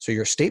 So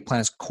your estate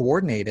plan is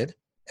coordinated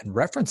and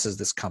references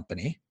this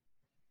company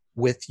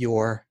with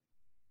your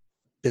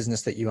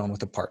business that you own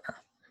with a partner.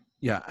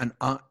 Yeah,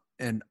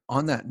 and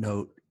on that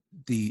note,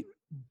 the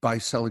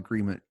buy-sell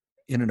agreement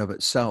in and of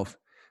itself,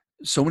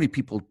 so many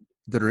people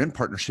that are in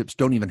partnerships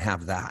don't even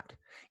have that.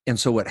 And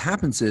so what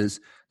happens is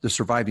the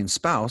surviving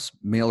spouse,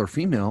 male or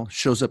female,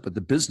 shows up at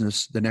the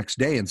business the next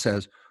day and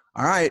says,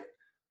 all right,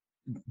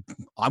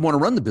 I want to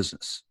run the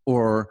business,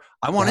 or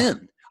I want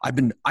in. I've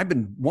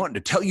been wanting to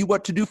tell you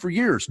what to do for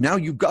years. Now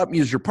you've got me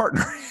as your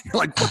partner. You're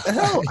like, what the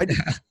hell? I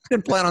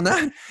didn't plan on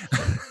that.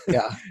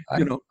 Yeah.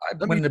 I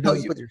went to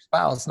business with your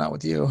spouse, not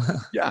with you.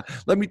 Yeah.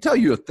 Let me tell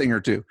you a thing or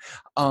two.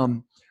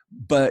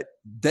 But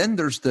then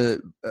there's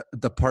the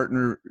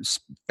partner's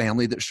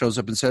family that shows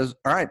up and says,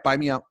 all right, buy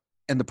me out.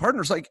 And the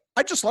partner's like,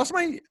 I just lost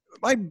my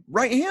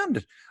right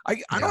hand. I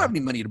don't have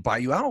any money to buy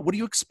you out. What do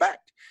you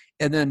expect?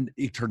 And then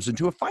it turns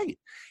into a fight.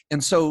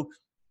 And so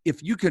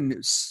if you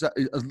can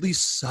at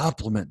least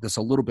supplement this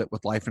a little bit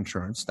with life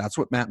insurance, that's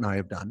what Matt and I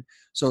have done.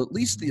 So at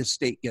least the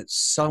estate gets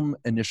some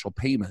initial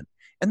payment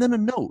and then a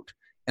note.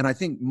 And I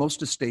think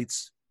most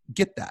estates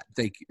get that.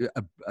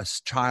 A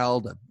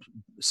child, a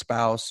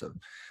spouse, a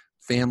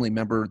family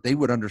member, they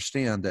would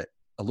understand that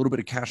a little bit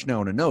of cash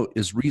now and a note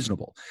is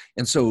reasonable.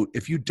 And so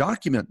if you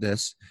document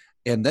this,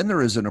 and then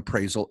there is an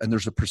appraisal and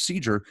there's a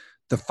procedure,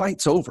 the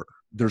fight's over.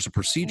 There's a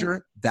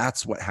procedure,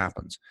 that's what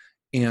happens.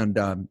 And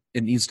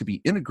it needs to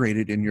be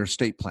integrated in your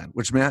estate plan,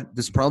 which, Matt,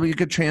 this is probably a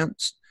good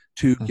chance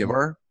to give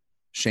our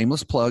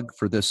shameless plug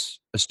for this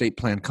estate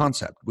plan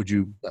concept. Would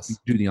you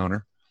do the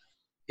honor?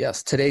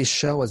 Yes. Today's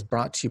show is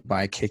brought to you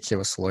by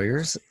KKOS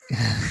Lawyers.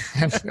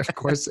 And of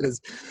course,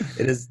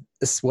 it is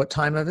what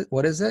time of it?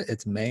 What is it?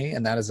 It's May,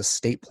 and that is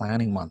estate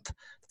planning month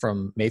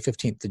from May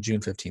 15th to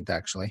June 15th,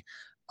 actually.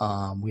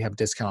 We have a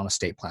discount on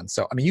estate plans.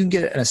 So, you can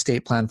get an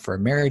estate plan for a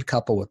married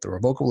couple with the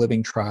revocable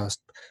living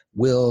trust,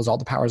 wills, all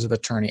the powers of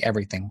attorney,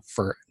 everything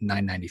for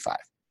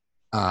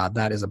 $9.95.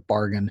 That is a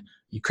bargain.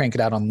 You crank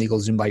it out on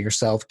LegalZoom by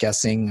yourself,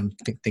 guessing and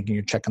thinking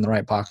you're checking the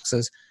right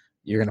boxes.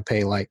 You're going to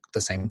pay like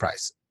the same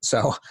price.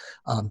 So,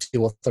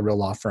 deal with the real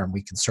law firm.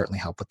 We can certainly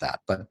help with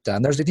that. But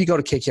if you go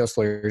to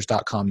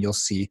KKOSlawyers.com, you'll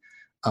see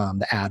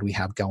the ad we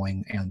have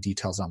going and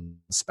details on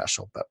the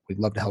special. But we'd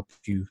love to help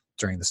you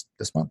during this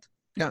month.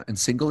 Yeah, and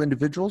single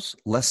individuals,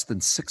 less than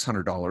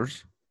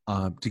 $600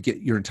 to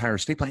get your entire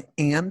estate plan.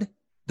 And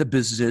the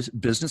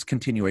business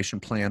continuation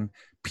plan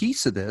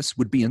piece of this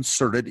would be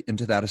inserted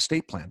into that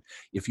estate plan.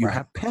 If you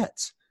have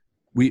pets,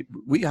 we've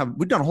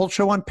done a whole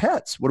show on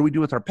pets. What do we do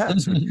with our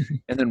pets?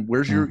 And then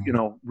where's your,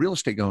 real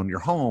estate going, your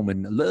home,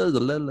 and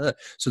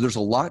so there's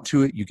a lot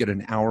to it. You get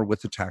an hour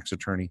with the tax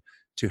attorney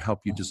to help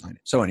you design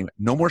it. So anyway,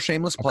 no more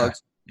shameless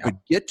plugs, but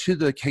get to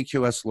the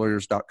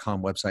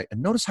KQSlawyers.com website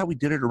and notice how we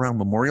did it around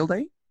Memorial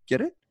Day.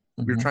 Get it?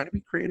 We were trying to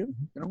be creative.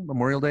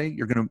 Memorial Day,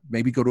 you're going to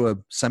maybe go to a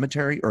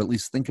cemetery or at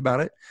least think about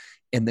it.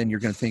 And then you're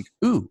going to think,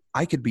 ooh,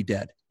 I could be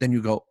dead. Then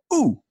you go,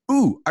 ooh,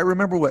 I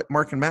remember what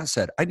Mark and Matt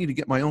said. I need to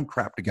get my own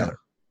crap together.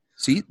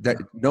 See that?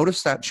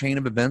 Notice that chain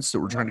of events that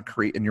we're trying to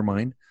create in your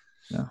mind.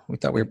 Yeah, we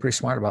thought we were pretty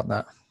smart about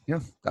that. Yeah,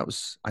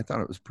 I thought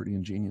it was pretty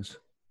ingenious.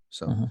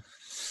 So,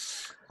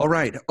 all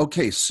right.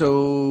 Okay.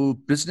 So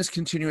business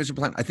continues as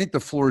plan. I think the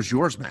floor is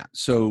yours, Matt.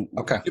 So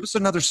give us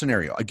another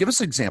scenario. Give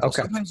us examples.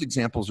 Okay. Sometimes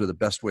examples are the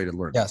best way to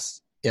learn.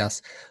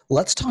 Yes.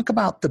 Let's talk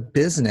about the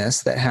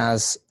business that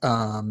has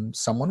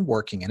someone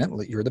working in it.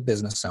 You're the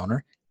business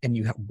owner, and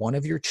you have one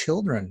of your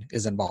children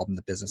is involved in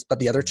the business, but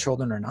the other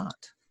children are not.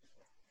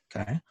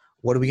 Okay.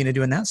 What are we going to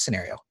do in that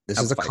scenario? This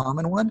is a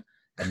common one,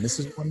 and this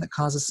is one that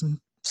causes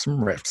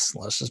some rifts.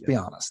 Let's just be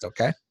honest.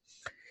 Okay.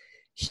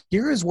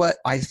 Here is what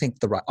I think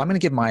I'm going to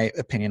give my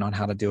opinion on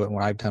how to do it and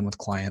what I've done with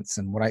clients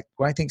and what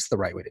I think is the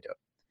right way to do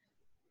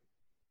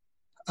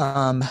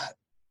it.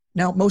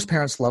 Now, most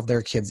parents love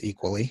their kids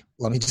equally.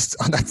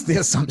 That's the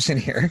assumption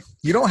here.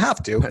 You don't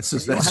have to. You don't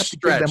have to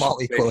give them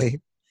all equally.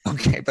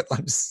 Okay, but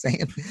I'm just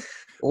saying,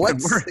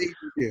 let's say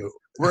you do.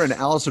 We're in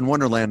Alice in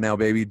Wonderland now,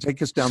 baby.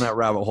 Take us down that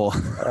rabbit hole.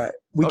 All right.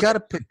 I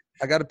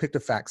got to pick the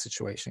fact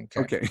situation.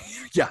 Okay.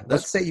 Yeah.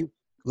 Let's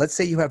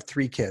say you have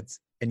 3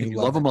 kids and you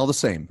love them all the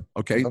same.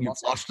 Okay. You've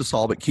lost us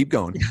all, but keep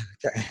going.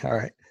 Okay. All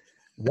right.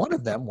 One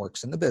of them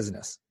works in the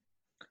business.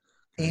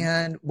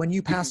 And when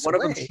you pass away,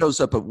 one of them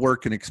shows up at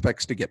work and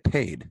expects to get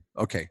paid.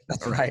 Okay.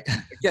 That's right.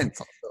 Again,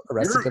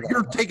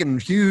 you're taking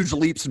huge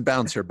leaps and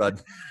bounds here,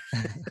 bud.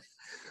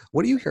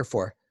 What are you here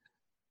for?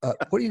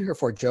 What are you here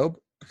for, Job?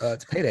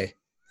 It's payday.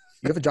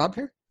 You have a job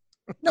here?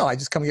 No, I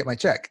just come get my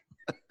check.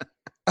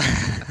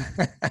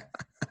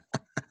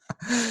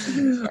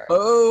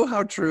 Oh,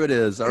 how true it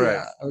is. All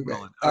right.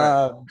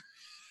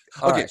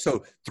 Okay.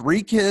 So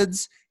 3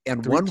 kids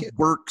and 1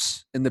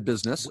 works in the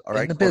business. All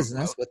right. In the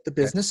business with the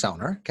business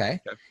owner. Okay.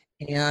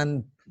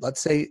 And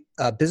let's say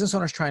a business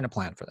owner is trying to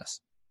plan for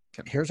this.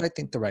 Here's, I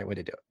think, the right way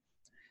to do it.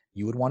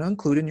 You would want to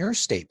include in your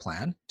estate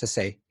plan to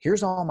say,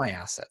 here's all my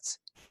assets.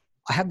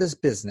 I have this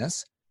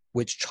business,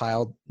 which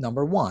child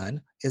number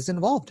 1 is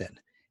involved in.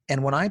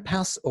 And when I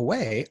pass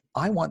away,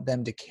 I want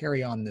them to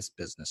carry on this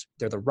business.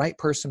 They're the right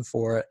person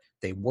for it.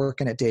 They work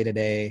in it day to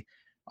day.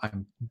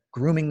 I'm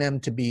grooming them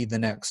to be the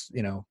next,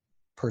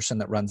 person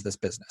that runs this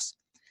business.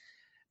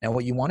 Now,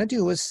 what you want to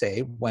do is say,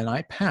 when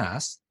I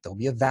pass, there'll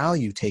be a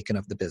value taken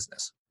of the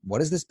business.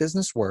 What is this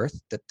business worth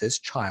that this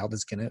child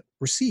is going to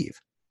receive?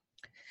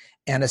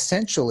 And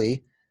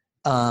essentially,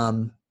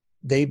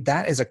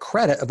 that is a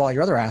credit of all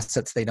your other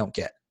assets they don't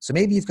get. So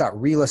maybe you've got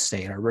real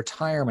estate or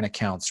retirement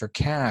accounts or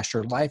cash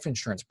or life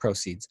insurance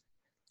proceeds.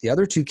 The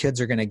other 2 kids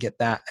are going to get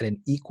that at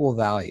an equal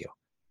value.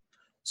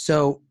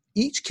 So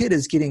each kid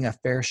is getting a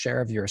fair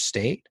share of your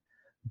estate,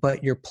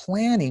 but you're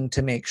planning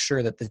to make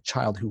sure that the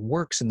child who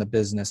works in the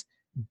business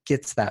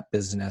gets that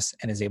business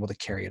and is able to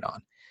carry it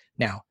on.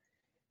 Now,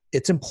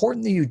 it's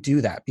important that you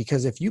do that,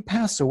 because if you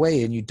pass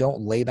away and you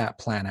don't lay that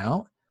plan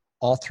out,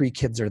 all 3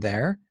 kids are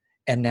there.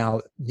 And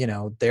now,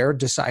 they're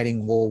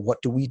deciding, well,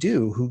 what do we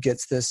do? Who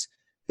gets this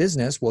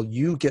business? Well,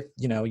 you get,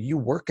 you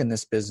work in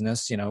this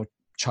business,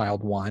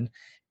 child 1,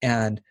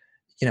 and,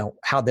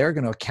 how they're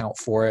going to account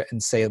for it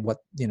and say what,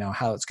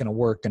 how it's going to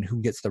work and who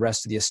gets the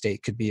rest of the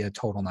estate could be a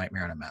total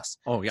nightmare and a mess.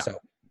 Oh, yeah. So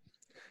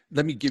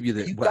let me give you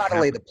you got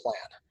to lay the plan.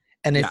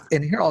 And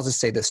and here, I'll just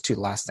say this too.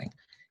 The last thing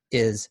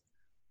is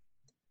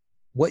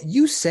what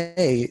you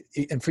say,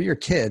 and for your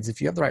kids,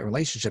 if you have the right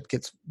relationship,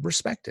 gets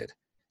respected,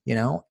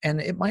 and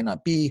it might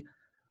not be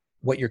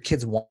what your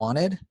kids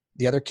wanted,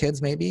 the other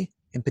kids maybe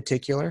in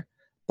particular,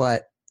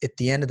 but at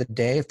the end of the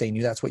day, if they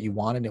knew that's what you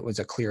wanted, it was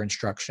a clear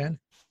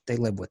instruction, they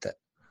live with it.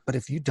 But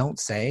if you don't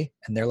say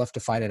and they're left to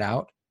fight it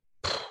out.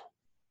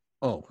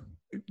 Oh,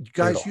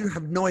 guys, you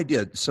have no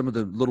idea some of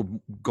the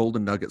little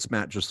golden nuggets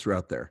Matt just threw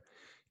out there.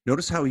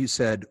 Notice how he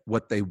said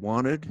what they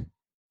wanted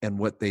and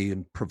what they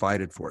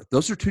provided for it.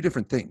 Those are 2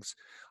 different things.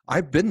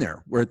 I've been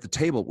there. We're at the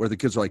table where the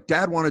kids are like,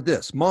 Dad wanted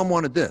this, Mom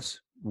wanted this.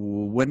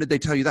 When did they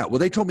tell you that? Well,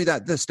 they told me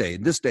that this day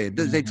and this day. And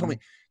they told me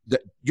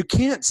that. You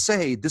can't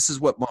say this is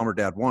what Mom or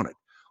Dad wanted.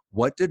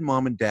 What did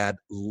Mom and Dad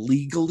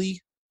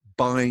legally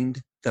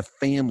bind the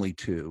family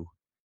to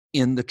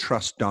in the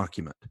trust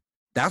document?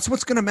 That's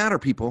what's going to matter,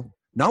 people.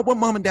 Not what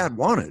Mom and Dad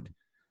wanted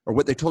or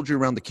what they told you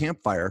around the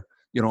campfire,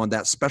 on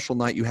that special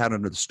night you had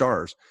under the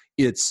stars.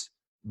 It's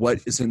what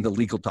is in the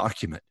legal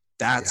document.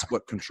 That's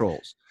what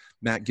controls.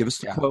 Matt, give us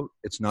the quote.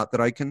 It's not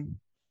that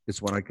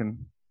it's what I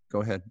can.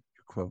 Go ahead.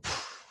 Your quote.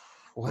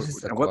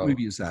 What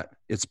movie is that?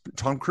 It's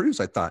Tom Cruise,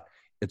 I thought.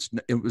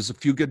 It was A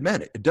Few Good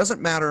Men. It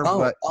doesn't matter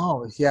what.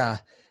 Oh, yeah.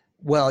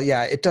 Well,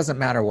 yeah, it doesn't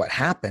matter what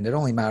happened. It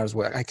only matters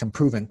what I can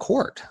prove in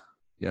court.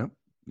 Yeah.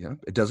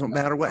 It doesn't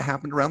matter what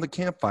happened around the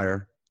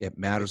campfire. It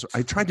matters.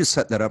 I tried to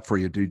set that up for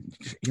you, dude.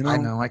 You know, I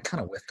know. I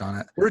kind of whiffed on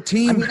it. We're a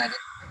team. I mean,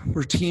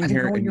 we're a team I didn't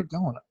here. know where you're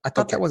going. I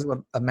thought that was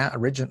a Matt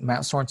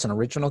Sorensen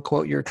original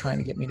quote you were trying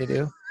to get me to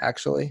do,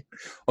 actually.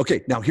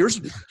 Okay, now here's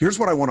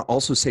what I want to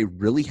also say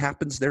really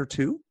happens there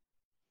too,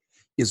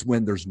 is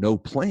when there's no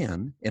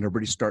plan and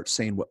everybody starts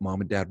saying what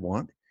mom and dad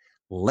want.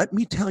 Let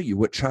me tell you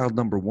what child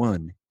number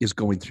one is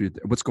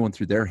what's going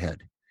through their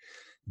head.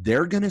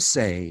 They're going to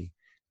say,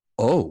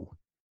 oh,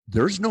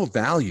 there's no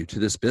value to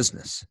this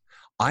business.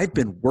 I've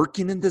been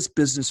working in this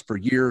business for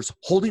years,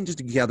 holding it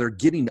together,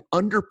 getting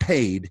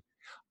underpaid.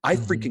 I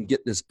freaking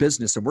get this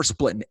business and we're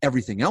splitting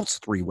everything else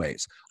 3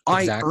 ways.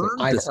 Exactly.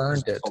 I've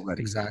earned it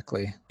already.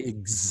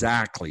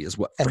 Exactly is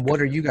what. And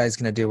what are you guys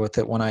going to do with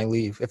it when I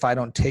leave? If I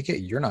don't take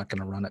it, you're not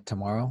going to run it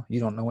tomorrow. You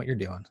don't know what you're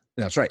doing.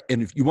 That's right.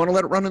 And if you want to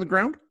let it run on the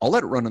ground, I'll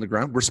let it run on the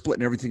ground. We're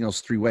splitting everything else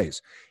 3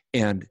 ways.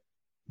 And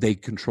they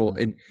control.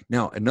 And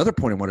now another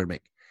point I wanted to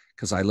make,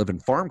 because I live in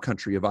farm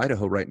country of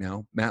Idaho right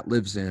now. Matt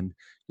lives in,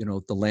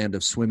 the land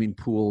of swimming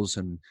pools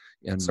and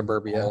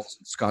suburbia, and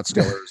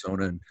Scottsdale,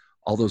 Arizona, and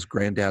all those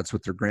granddads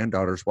with their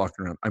granddaughters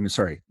walking around. I mean,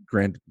 sorry,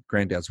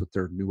 granddads with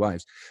their new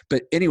wives.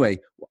 But anyway,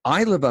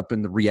 I live up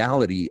in the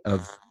reality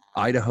of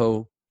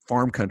Idaho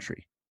farm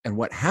country. And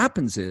what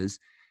happens is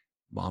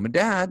mom and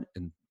dad,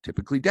 and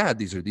typically dad,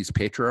 these are these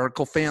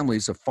patriarchal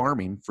families of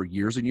farming for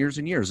years and years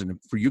and years. And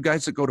for you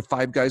guys that go to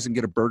Five Guys and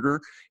get a burger,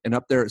 and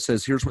up there it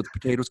says, here's where the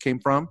potatoes came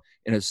from,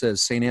 and it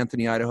says St.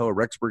 Anthony, Idaho, or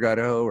Rexburg,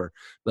 Idaho, or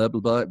blah, blah,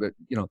 blah. But,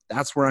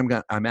 that's where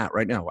I'm at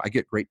right now. I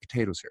get great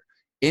potatoes here.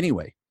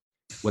 Anyway,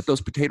 what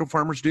those potato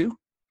farmers do,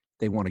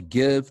 they want to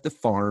give the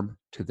farm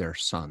to their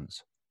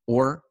sons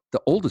or the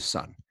oldest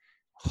son.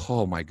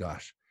 Oh, my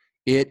gosh.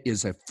 It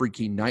is a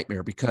freaking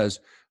nightmare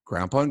because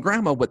grandpa and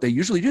grandma, what they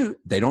usually do,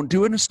 they don't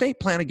do an estate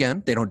plan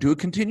again. They don't do a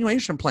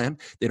continuation plan.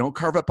 They don't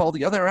carve up all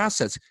the other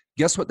assets.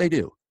 Guess what they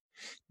do?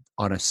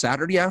 On a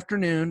Saturday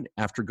afternoon,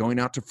 after going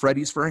out to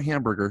Freddy's for a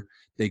hamburger,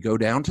 they go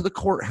down to the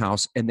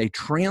courthouse and they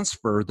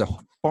transfer the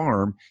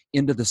farm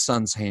into the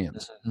son's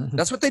hands.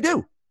 That's what they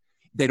do.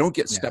 They don't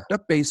get stepped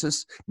up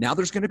basis. Now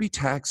there's going to be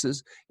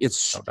taxes. It's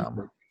so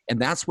dumb.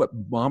 And that's what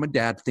mom and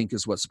dad think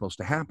is what's supposed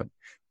to happen.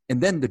 And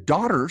then the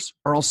daughters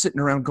are all sitting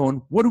around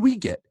going, what do we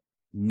get?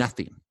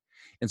 Nothing.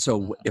 And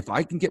so if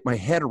I can get my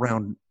hands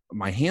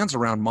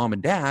around mom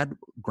and dad,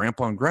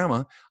 grandpa and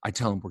grandma, I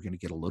tell them we're going to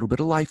get a little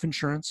bit of life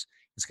insurance.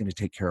 It's going to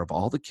take care of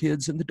all the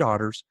kids and the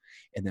daughters.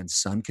 And then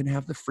son can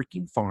have the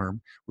freaking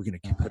farm. We're going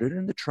to put it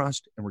in the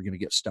trust and we're going to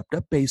get stepped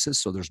up basis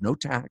so there's no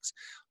tax.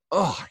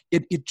 Oh,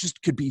 it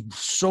just could be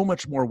so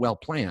much more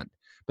well-planned.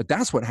 But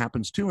that's what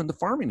happens too in the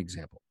farming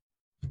example.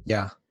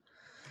 Yeah.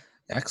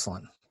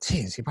 Excellent.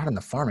 Jeez, you brought in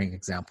the farming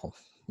example.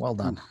 Well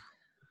done.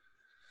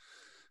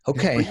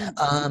 Okay.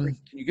 Can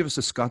you give us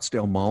a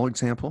Scottsdale Mall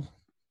example?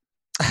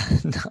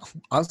 No.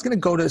 I was going to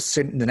go to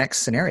the next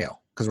scenario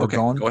because we're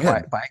going go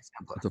ahead. by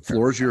example. The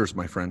floor is yours,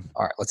 my friend.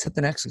 All right. Let's hit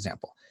the next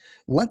example.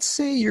 Let's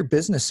say you're a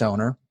business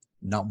owner.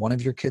 Not one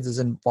of your kids is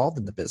involved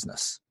in the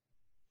business.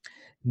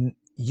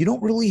 You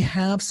don't really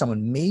have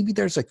someone. Maybe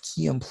there's a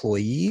key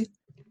employee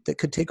that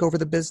could take over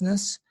the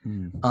business.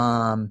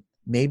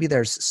 Maybe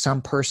there's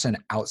some person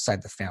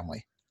outside the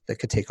family that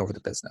could take over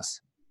the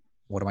business.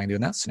 What am I going to do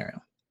in that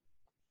scenario?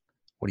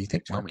 What do you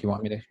think, Mark? You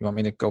want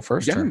me to go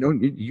first? Yeah, no,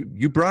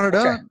 you brought it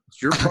up.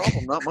 It's your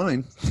problem, not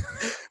mine. I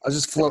was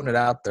just floating it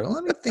out there.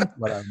 Let me think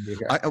what I'm doing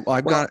here.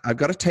 I've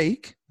got a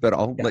take, but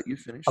I'll let you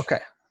finish. Okay.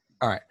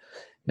 All right.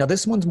 Now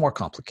this one's more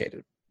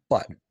complicated,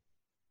 but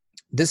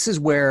this is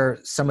where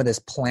some of this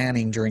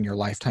planning during your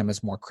lifetime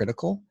is more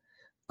critical.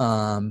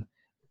 And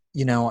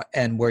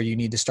where you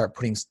need to start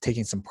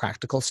taking some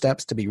practical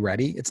steps to be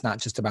ready. It's not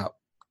just about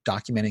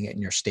documenting it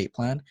in your estate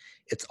plan.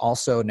 It's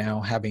also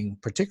now having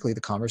particularly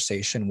the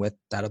conversation with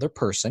that other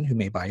person who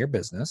may buy your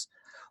business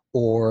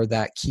or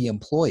that key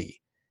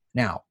employee.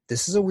 Now,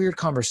 this is a weird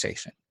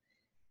conversation.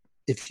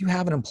 If you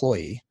have an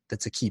employee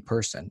that's a key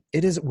person,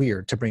 it is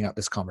weird to bring up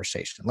this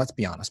conversation. Let's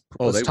be honest.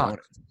 Let's talk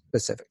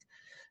specific.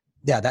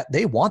 Yeah, that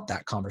they want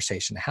that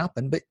conversation to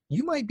happen, but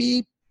you might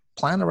be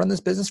planning to run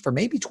this business for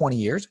maybe 20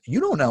 years. You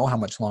don't know how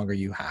much longer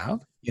you have.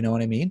 You know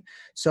what I mean?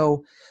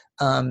 So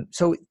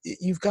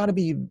you've got to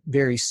be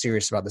very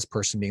serious about this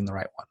person being the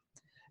right one.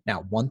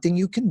 Now, one thing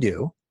you can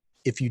do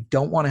if you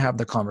don't want to have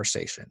the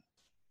conversation,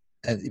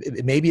 and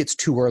maybe it's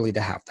too early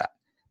to have that,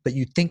 but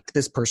you think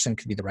this person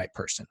could be the right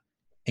person,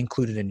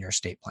 include it in your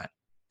estate plan.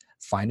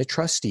 Find a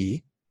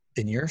trustee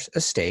in your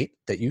estate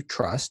that you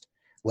trust.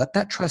 Let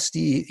that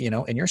trustee,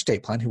 in your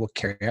estate plan who will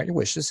carry out your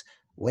wishes,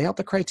 lay out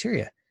the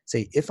criteria.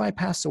 Say, if I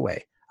pass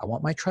away, I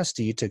want my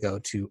trustee to go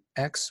to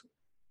X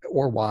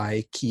or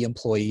Y key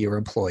employee or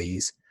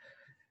employees.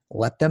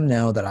 Let them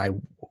know that I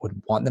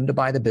would want them to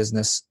buy the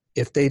business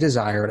if they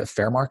desire at a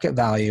fair market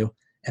value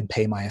and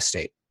pay my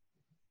estate.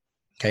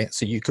 Okay,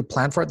 so you could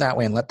plan for it that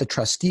way and let the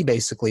trustee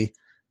basically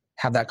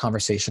have that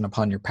conversation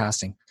upon your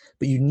passing.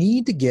 But you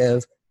need to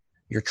give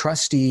your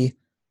trustee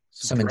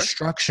some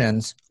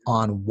instructions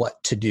on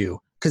what to do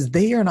because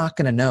they are not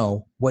going to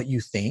know what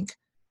you think.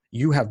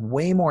 You have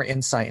way more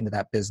insight into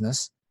that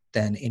business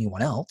than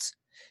anyone else.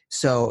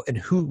 So, and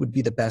who would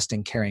be the best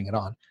in carrying it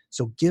on?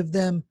 So give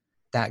them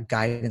that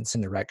guidance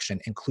and direction,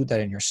 include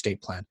that in your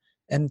estate plan.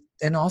 And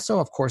also,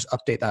 of course,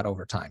 update that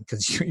over time,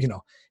 because,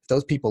 if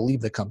those people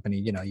leave the company,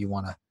 you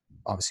want to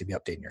obviously be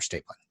updating your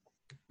estate plan.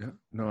 Yeah,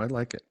 no, I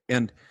like it.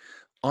 And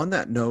on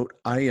that note,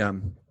 I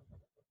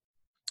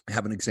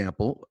have an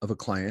example of a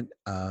client.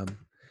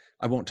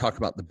 I won't talk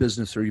about the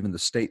business or even the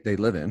state they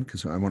live in,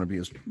 because I want to be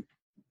as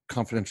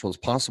confidential as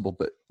possible.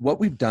 But what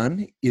we've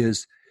done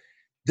is,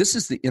 this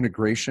is the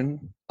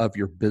integration of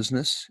your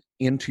business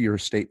into your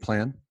estate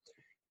plan,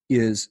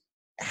 is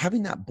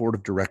having that board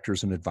of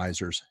directors and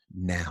advisors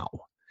now.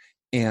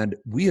 And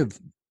we have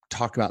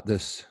talked about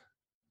this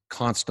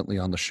constantly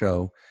on the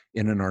show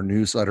and in our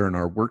newsletter and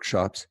our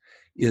workshops,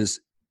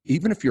 is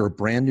even if you're a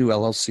brand new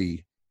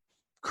LLC,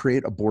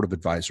 create a board of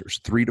advisors,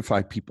 3 to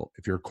 5 people.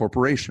 If you're a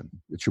corporation,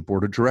 it's your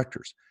board of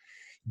directors.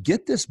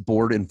 Get this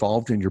board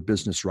involved in your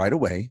business right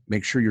away.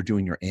 Make sure you're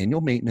doing your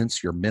annual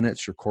maintenance, your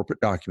minutes, your corporate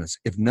documents.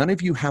 If none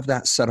of you have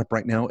that set up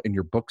right now and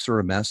your books are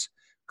a mess,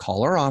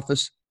 call our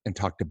office and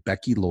talk to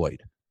Becky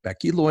Lloyd.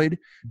 Becky Lloyd,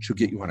 she'll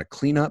get you on a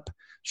cleanup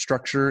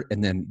structure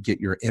and then get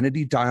your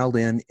entity dialed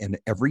in, and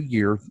every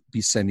year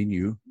be sending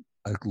you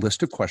a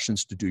list of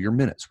questions to do your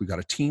minutes. We got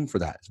a team for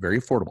that. It's very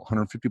affordable,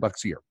 $150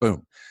 a year.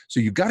 Boom. So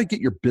you've got to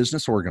get your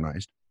business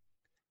organized.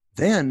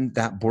 Then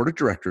that board of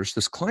directors,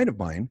 this client of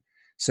mine,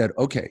 said,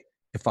 okay,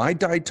 if I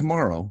died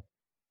tomorrow,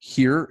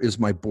 here is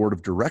my board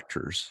of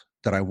directors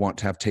that I want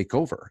to have take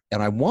over.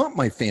 And I want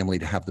my family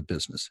to have the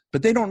business,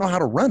 but they don't know how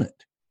to run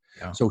it.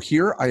 Yeah. So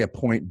here I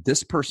appoint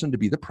this person to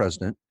be the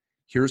president.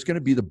 Here's going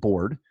to be the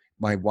board.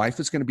 My wife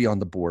is going to be on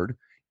the board,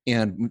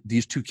 and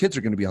these 2 kids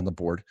are going to be on the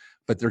board,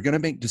 but they're going to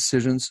make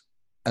decisions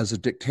as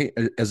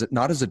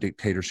not as a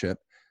dictatorship,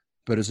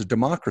 but as a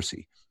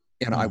democracy.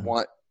 And I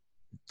want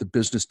the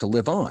business to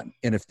live on.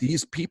 And if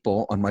these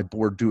people on my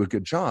board do a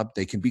good job,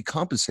 they can be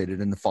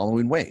compensated in the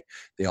following way.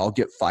 They all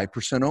get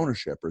 5%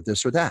 ownership or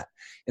this or that.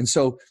 And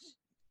so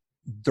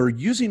they're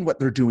using what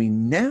they're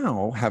doing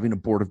now, having a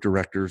board of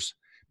directors,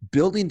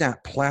 building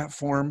that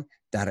platform,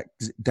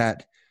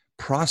 that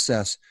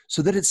process,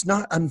 so that it's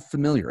not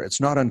unfamiliar.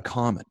 It's not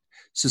uncommon.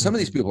 So some of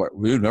these people are,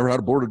 we've never had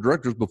a board of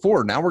directors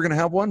before. Now we're going to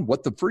have one.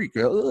 What the freak?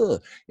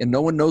 Ugh. And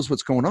no one knows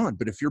what's going on.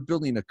 But if you're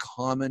building a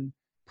common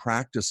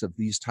practice of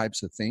these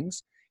types of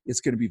things,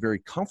 it's going to be very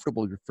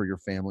comfortable for your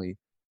family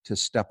to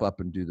step up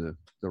and do the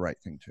right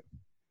thing too.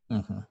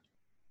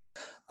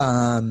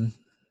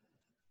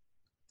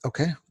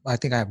 Okay. I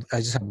think I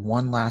just have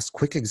one last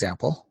quick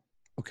example.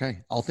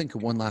 Okay. I'll think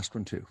of one last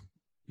one too.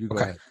 You go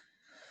ahead.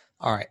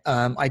 All right.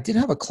 I did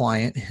have a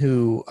client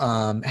who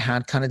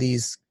had kind of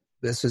this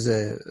was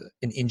an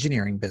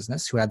engineering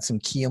business, who had some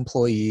key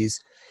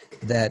employees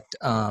that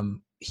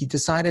he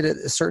decided at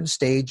a certain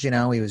stage, he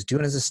was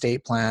doing his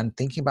estate plan,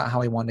 thinking about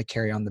how he wanted to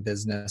carry on the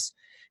business,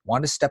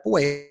 wanted to step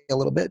away a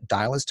little bit,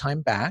 dial his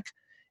time back.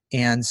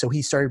 And so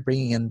he started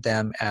bringing in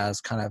them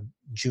as kind of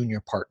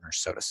junior partners,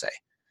 so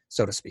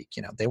to speak.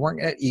 They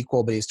weren't at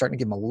equal, but he's starting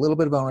to give them a little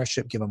bit of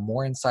ownership, give them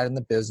more insight in the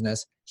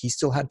business. He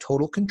still had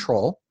total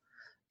control,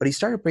 but he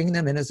started bringing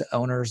them in as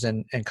owners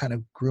and kind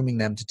of grooming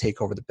them to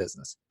take over the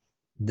business.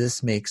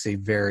 This makes a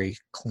very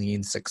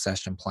clean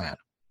succession plan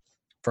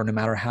for no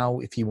matter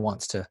if he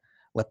wants to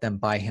let them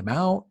buy him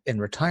out in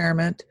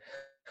retirement,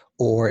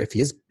 or if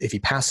he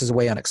passes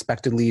away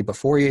unexpectedly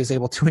before he is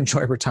able to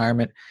enjoy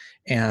retirement.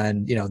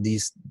 And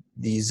these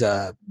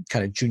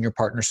kind of junior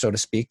partners, so to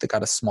speak, that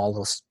got a small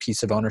little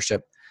piece of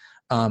ownership,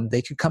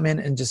 they could come in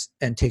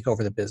and take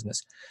over the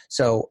business.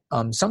 So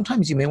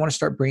sometimes you may want to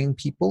start bringing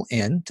people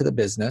in to the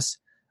business.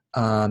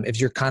 If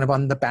you're kind of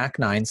on the back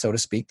nine, so to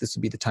speak, this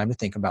would be the time to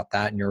think about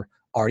that. And you're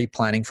already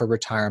planning for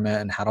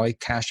retirement and how do I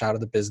cash out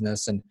of the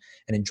business and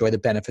enjoy the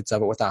benefits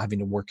of it without having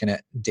to work in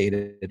it day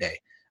to day.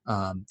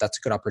 That's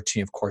a good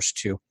opportunity, of course,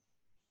 to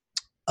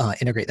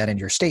integrate that into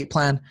your estate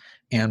plan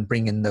and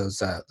bring in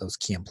those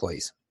key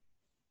employees.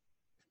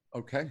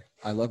 Okay.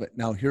 I love it.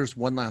 Now here's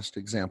one last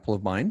example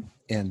of mine,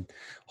 and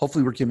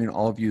hopefully we're giving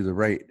all of you the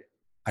right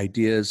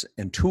ideas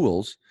and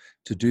tools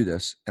to do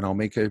this. And I'll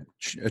make a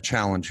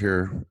challenge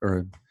here,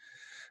 or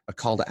a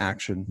call to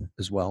action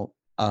as well.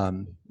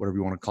 Whatever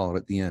you want to call it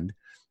at the end.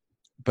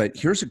 But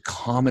here's a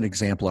common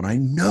example. And I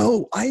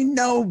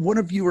know one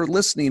of you are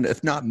listening,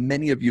 if not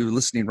many of you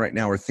listening right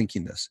now are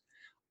thinking this.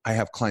 I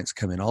have clients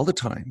come in all the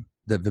time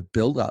that have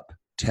built up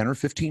 10 or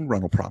 15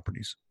 rental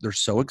properties. They're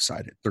so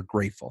excited. They're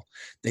grateful.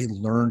 They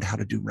learned how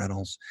to do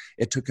rentals.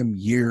 It took them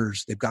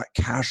years. They've got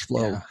cash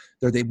flow.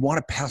 Yeah. They want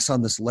to pass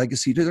on this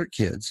legacy to their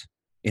kids.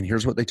 And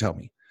here's what they tell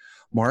me.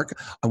 Mark,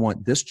 I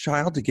want this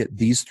child to get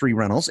these 3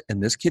 rentals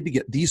and this kid to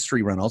get these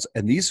 3 rentals,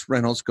 and these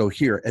rentals go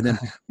here. And then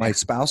my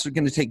spouse is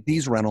going to take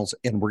these rentals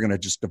and we're going to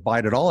just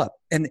divide it all up.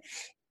 And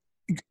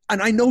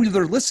I know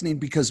they're listening,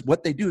 because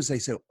what they do is they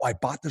say, oh, I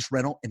bought this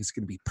rental and it's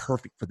going to be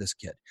perfect for this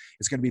kid.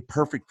 It's going to be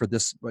perfect for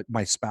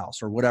my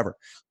spouse or whatever.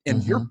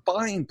 And you're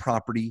buying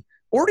property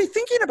already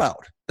thinking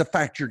about the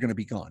fact you're going to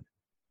be gone.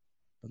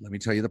 But let me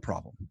tell you the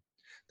problem.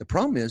 The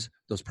problem is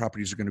those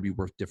properties are going to be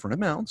worth different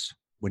amounts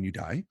when you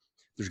die.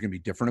 There's going to be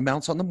different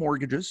amounts on the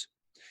mortgages.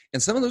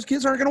 And some of those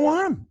kids aren't going to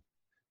want them.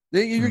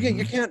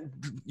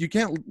 You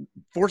can't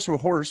force a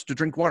horse to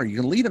drink water. You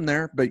can lead them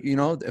there, but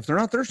if they're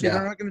not thirsty,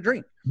 they're not going to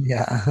drink.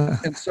 Yeah.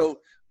 And so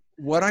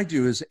what I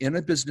do is in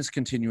a business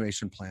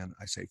continuation plan,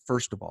 I say,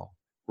 first of all,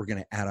 we're going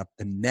to add up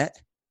the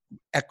net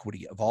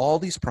equity of all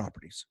these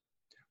properties.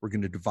 We're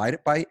going to divide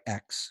it by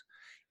X,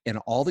 and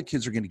all the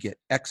kids are going to get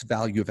X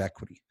value of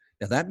equity.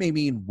 Now that may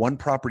mean 1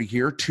 property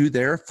here, 2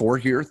 there, 4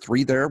 here,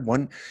 3 there,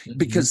 1,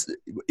 because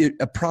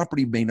a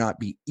property may not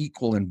be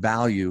equal in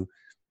value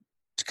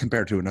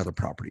compared to another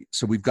property.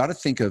 So we've got to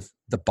think of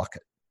the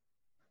bucket.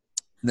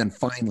 And then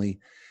finally,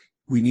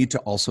 we need to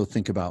also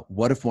think about,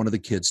 what if one of the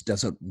kids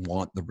doesn't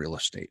want the real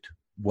estate?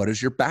 What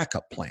is your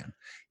backup plan?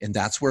 And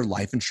that's where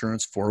life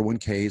insurance,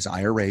 401ks,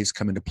 IRAs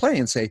come into play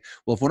and say,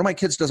 well, if one of my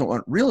kids doesn't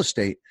want real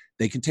estate,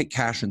 they can take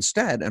cash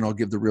instead, and I'll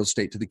give the real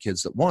estate to the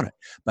kids that want it.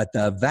 But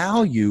the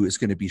value is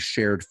going to be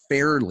shared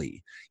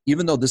fairly.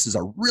 Even though this is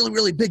a really,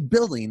 really big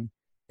building,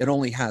 it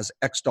only has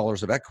X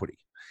dollars of equity.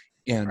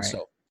 And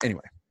so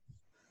anyway.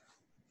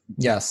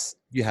 Yes.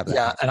 You have that.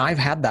 Yeah. And I've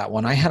had that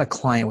one. I had a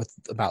client with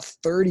about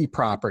 30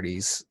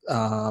 properties,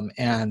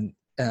 and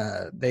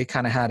they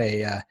kind of had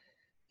a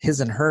his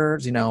and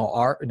hers, they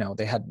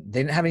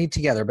didn't have any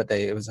together, but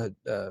it was a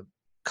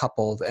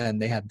couple,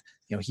 and they had,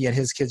 he had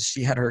his kids,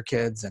 she had her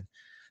kids, and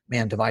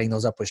man, dividing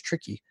those up was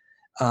tricky.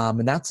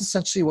 And that's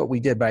essentially what we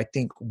did. But I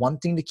think one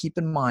thing to keep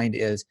in mind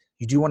is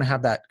you do want to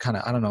have that kind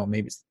of, I don't know,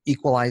 maybe it's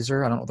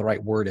equalizer. I don't know what the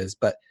right word is,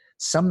 but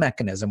some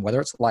mechanism,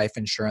 whether it's life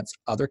insurance,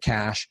 other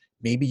cash,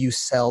 maybe you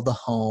sell the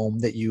home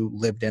that you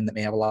lived in that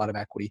may have a lot of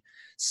equity,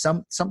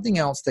 something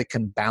else that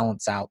can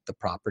balance out the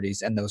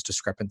properties and those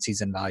discrepancies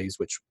in values,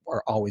 which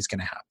are always going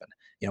to happen.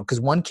 Because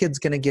one kid's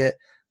going to get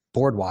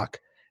Boardwalk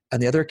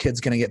and the other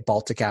kid's going to get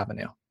Baltic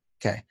Avenue.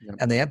 Okay. Yep.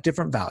 And they have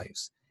different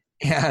values.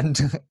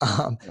 And,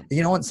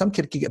 and some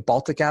kid could get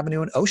Baltic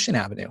Avenue and Ocean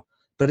Avenue,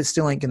 but it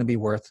still ain't going to be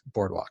worth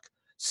Boardwalk.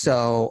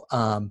 So,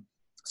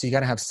 so you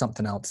got to have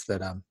something else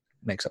that,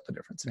 makes up the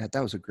difference. Matt,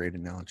 that was a great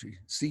analogy.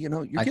 See,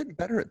 you're getting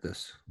better at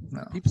this.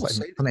 No, people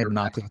say I made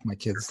Monopoly with my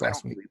kids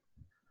last week.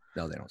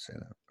 No, they don't say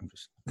that. I'm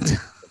just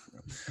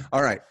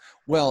all right.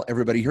 Well,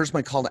 everybody, here's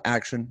my call to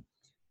action.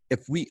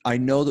 I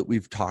know that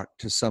we've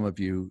talked to some of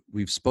you,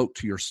 we've spoke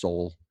to your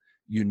soul.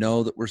 You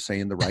know that we're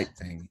saying the right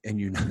thing, and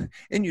you know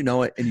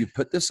it, and you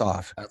put this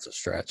off. That's a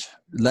stretch.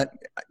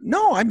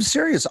 No, I'm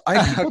serious.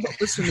 People that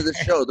listen to the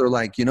show, they're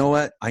like, you know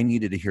what? I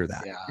needed to hear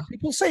that. Yeah.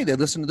 People say they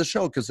listen to the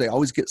show because they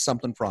always get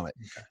something from it.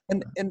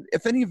 Okay. And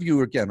if any of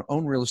you, again,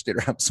 own real estate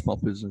or have a small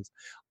business,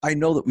 I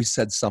know that we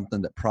said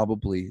something that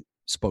probably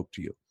spoke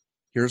to you.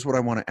 Here's what I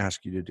want to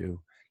ask you to do.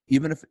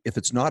 Even if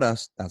it's not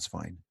us, that's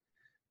fine.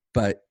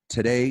 But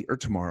today or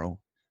tomorrow,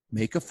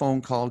 make a phone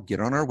call, get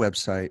on our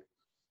website,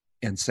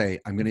 and say,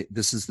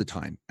 this is the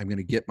time. I'm going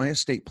to get my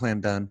estate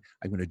plan done.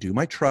 I'm going to do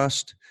my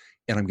trust,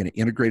 and I'm going to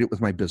integrate it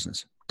with my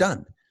business.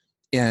 Done.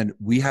 And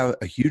we have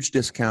a huge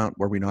discount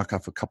where we knock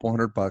off a couple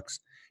 $100,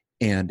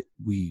 and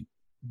we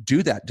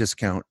do that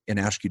discount and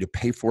ask you to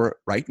pay for it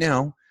right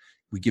now.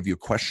 We give you a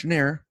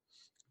questionnaire,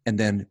 and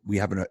then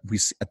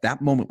at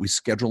that moment, we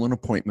schedule an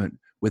appointment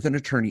with an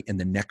attorney in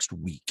the next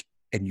week,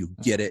 and you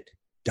get it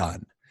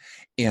done.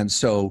 And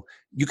so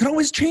you can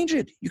always change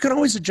it. You can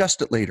always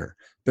adjust it later.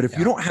 But if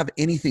you don't have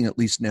anything, at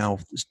least now,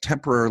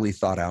 temporarily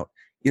thought out,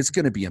 it's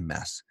going to be a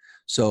mess.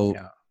 So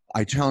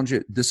I challenge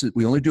it.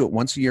 We only do it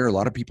once a year. A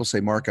lot of people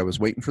say, Mark, I was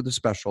waiting for the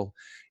special.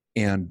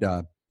 And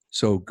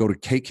so go to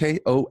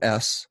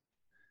KKOS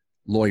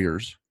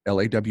Lawyers,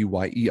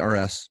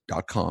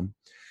 LAWYERS.com.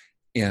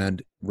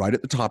 And right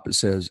at the top, it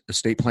says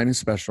Estate Planning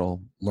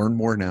Special. Learn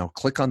more now.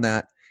 Click on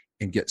that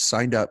and get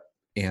signed up,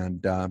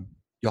 and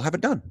you'll have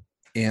it done.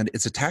 And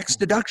it's a tax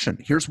deduction.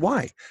 Here's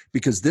why.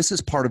 Because this is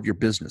part of your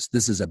business.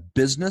 This is a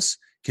business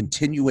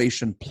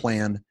continuation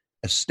plan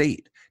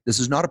estate. This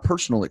is not a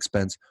personal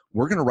expense.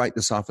 We're going to write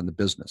this off in the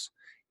business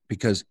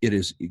because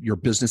your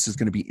business is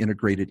going to be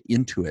integrated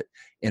into it,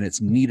 and it's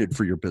needed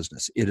for your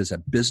business. It is a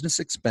business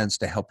expense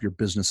to help your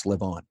business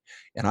live on.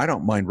 And I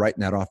don't mind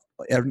writing that off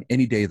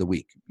any day of the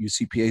week. You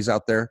CPAs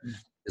out there,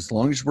 as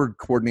long as we're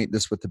coordinating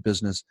this with the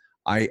business,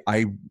 I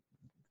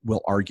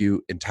will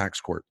argue in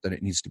tax court that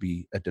it needs to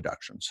be a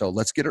deduction. So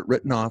let's get it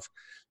written off,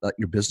 let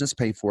your business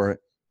pay for it,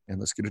 and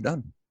let's get it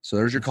done. So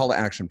there's your call to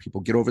action. People,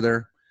 get over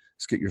there.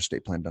 Let's get your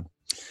estate plan done.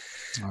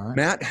 All right.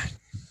 Matt,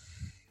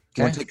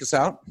 you want to take us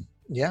out?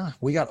 Yeah.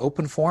 We got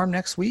open forum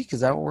next week. Is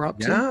that what we're up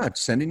to? Yeah.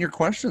 Send in your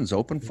questions.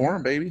 Open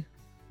forum, baby.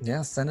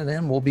 Yeah. Send it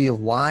in. We'll be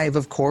live,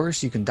 of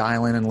course. You can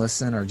dial in and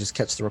listen or just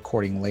catch the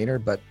recording later.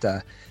 But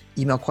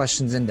email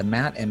questions into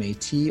Matt,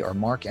 M-A-T, or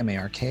Mark,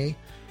 M-A-R-K.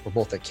 We're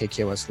both at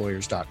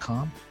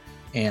KKOSlawyers.com,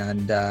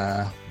 and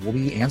we'll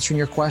be answering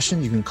your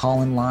questions. You can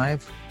call in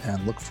live,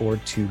 and look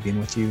forward to being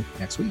with you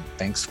next week.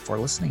 Thanks for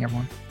listening,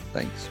 everyone.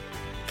 Thanks.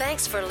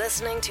 Thanks for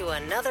listening to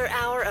another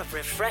hour of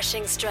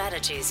refreshing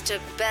strategies to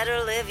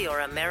better live your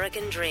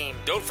American dream.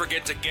 Don't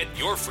forget to get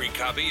your free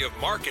copy of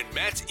Mark and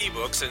Matt's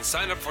ebooks and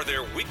sign up for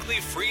their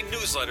weekly free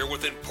newsletter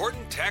with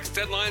important tax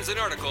deadlines and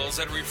articles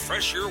at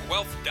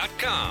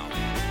refreshyourwealth.com.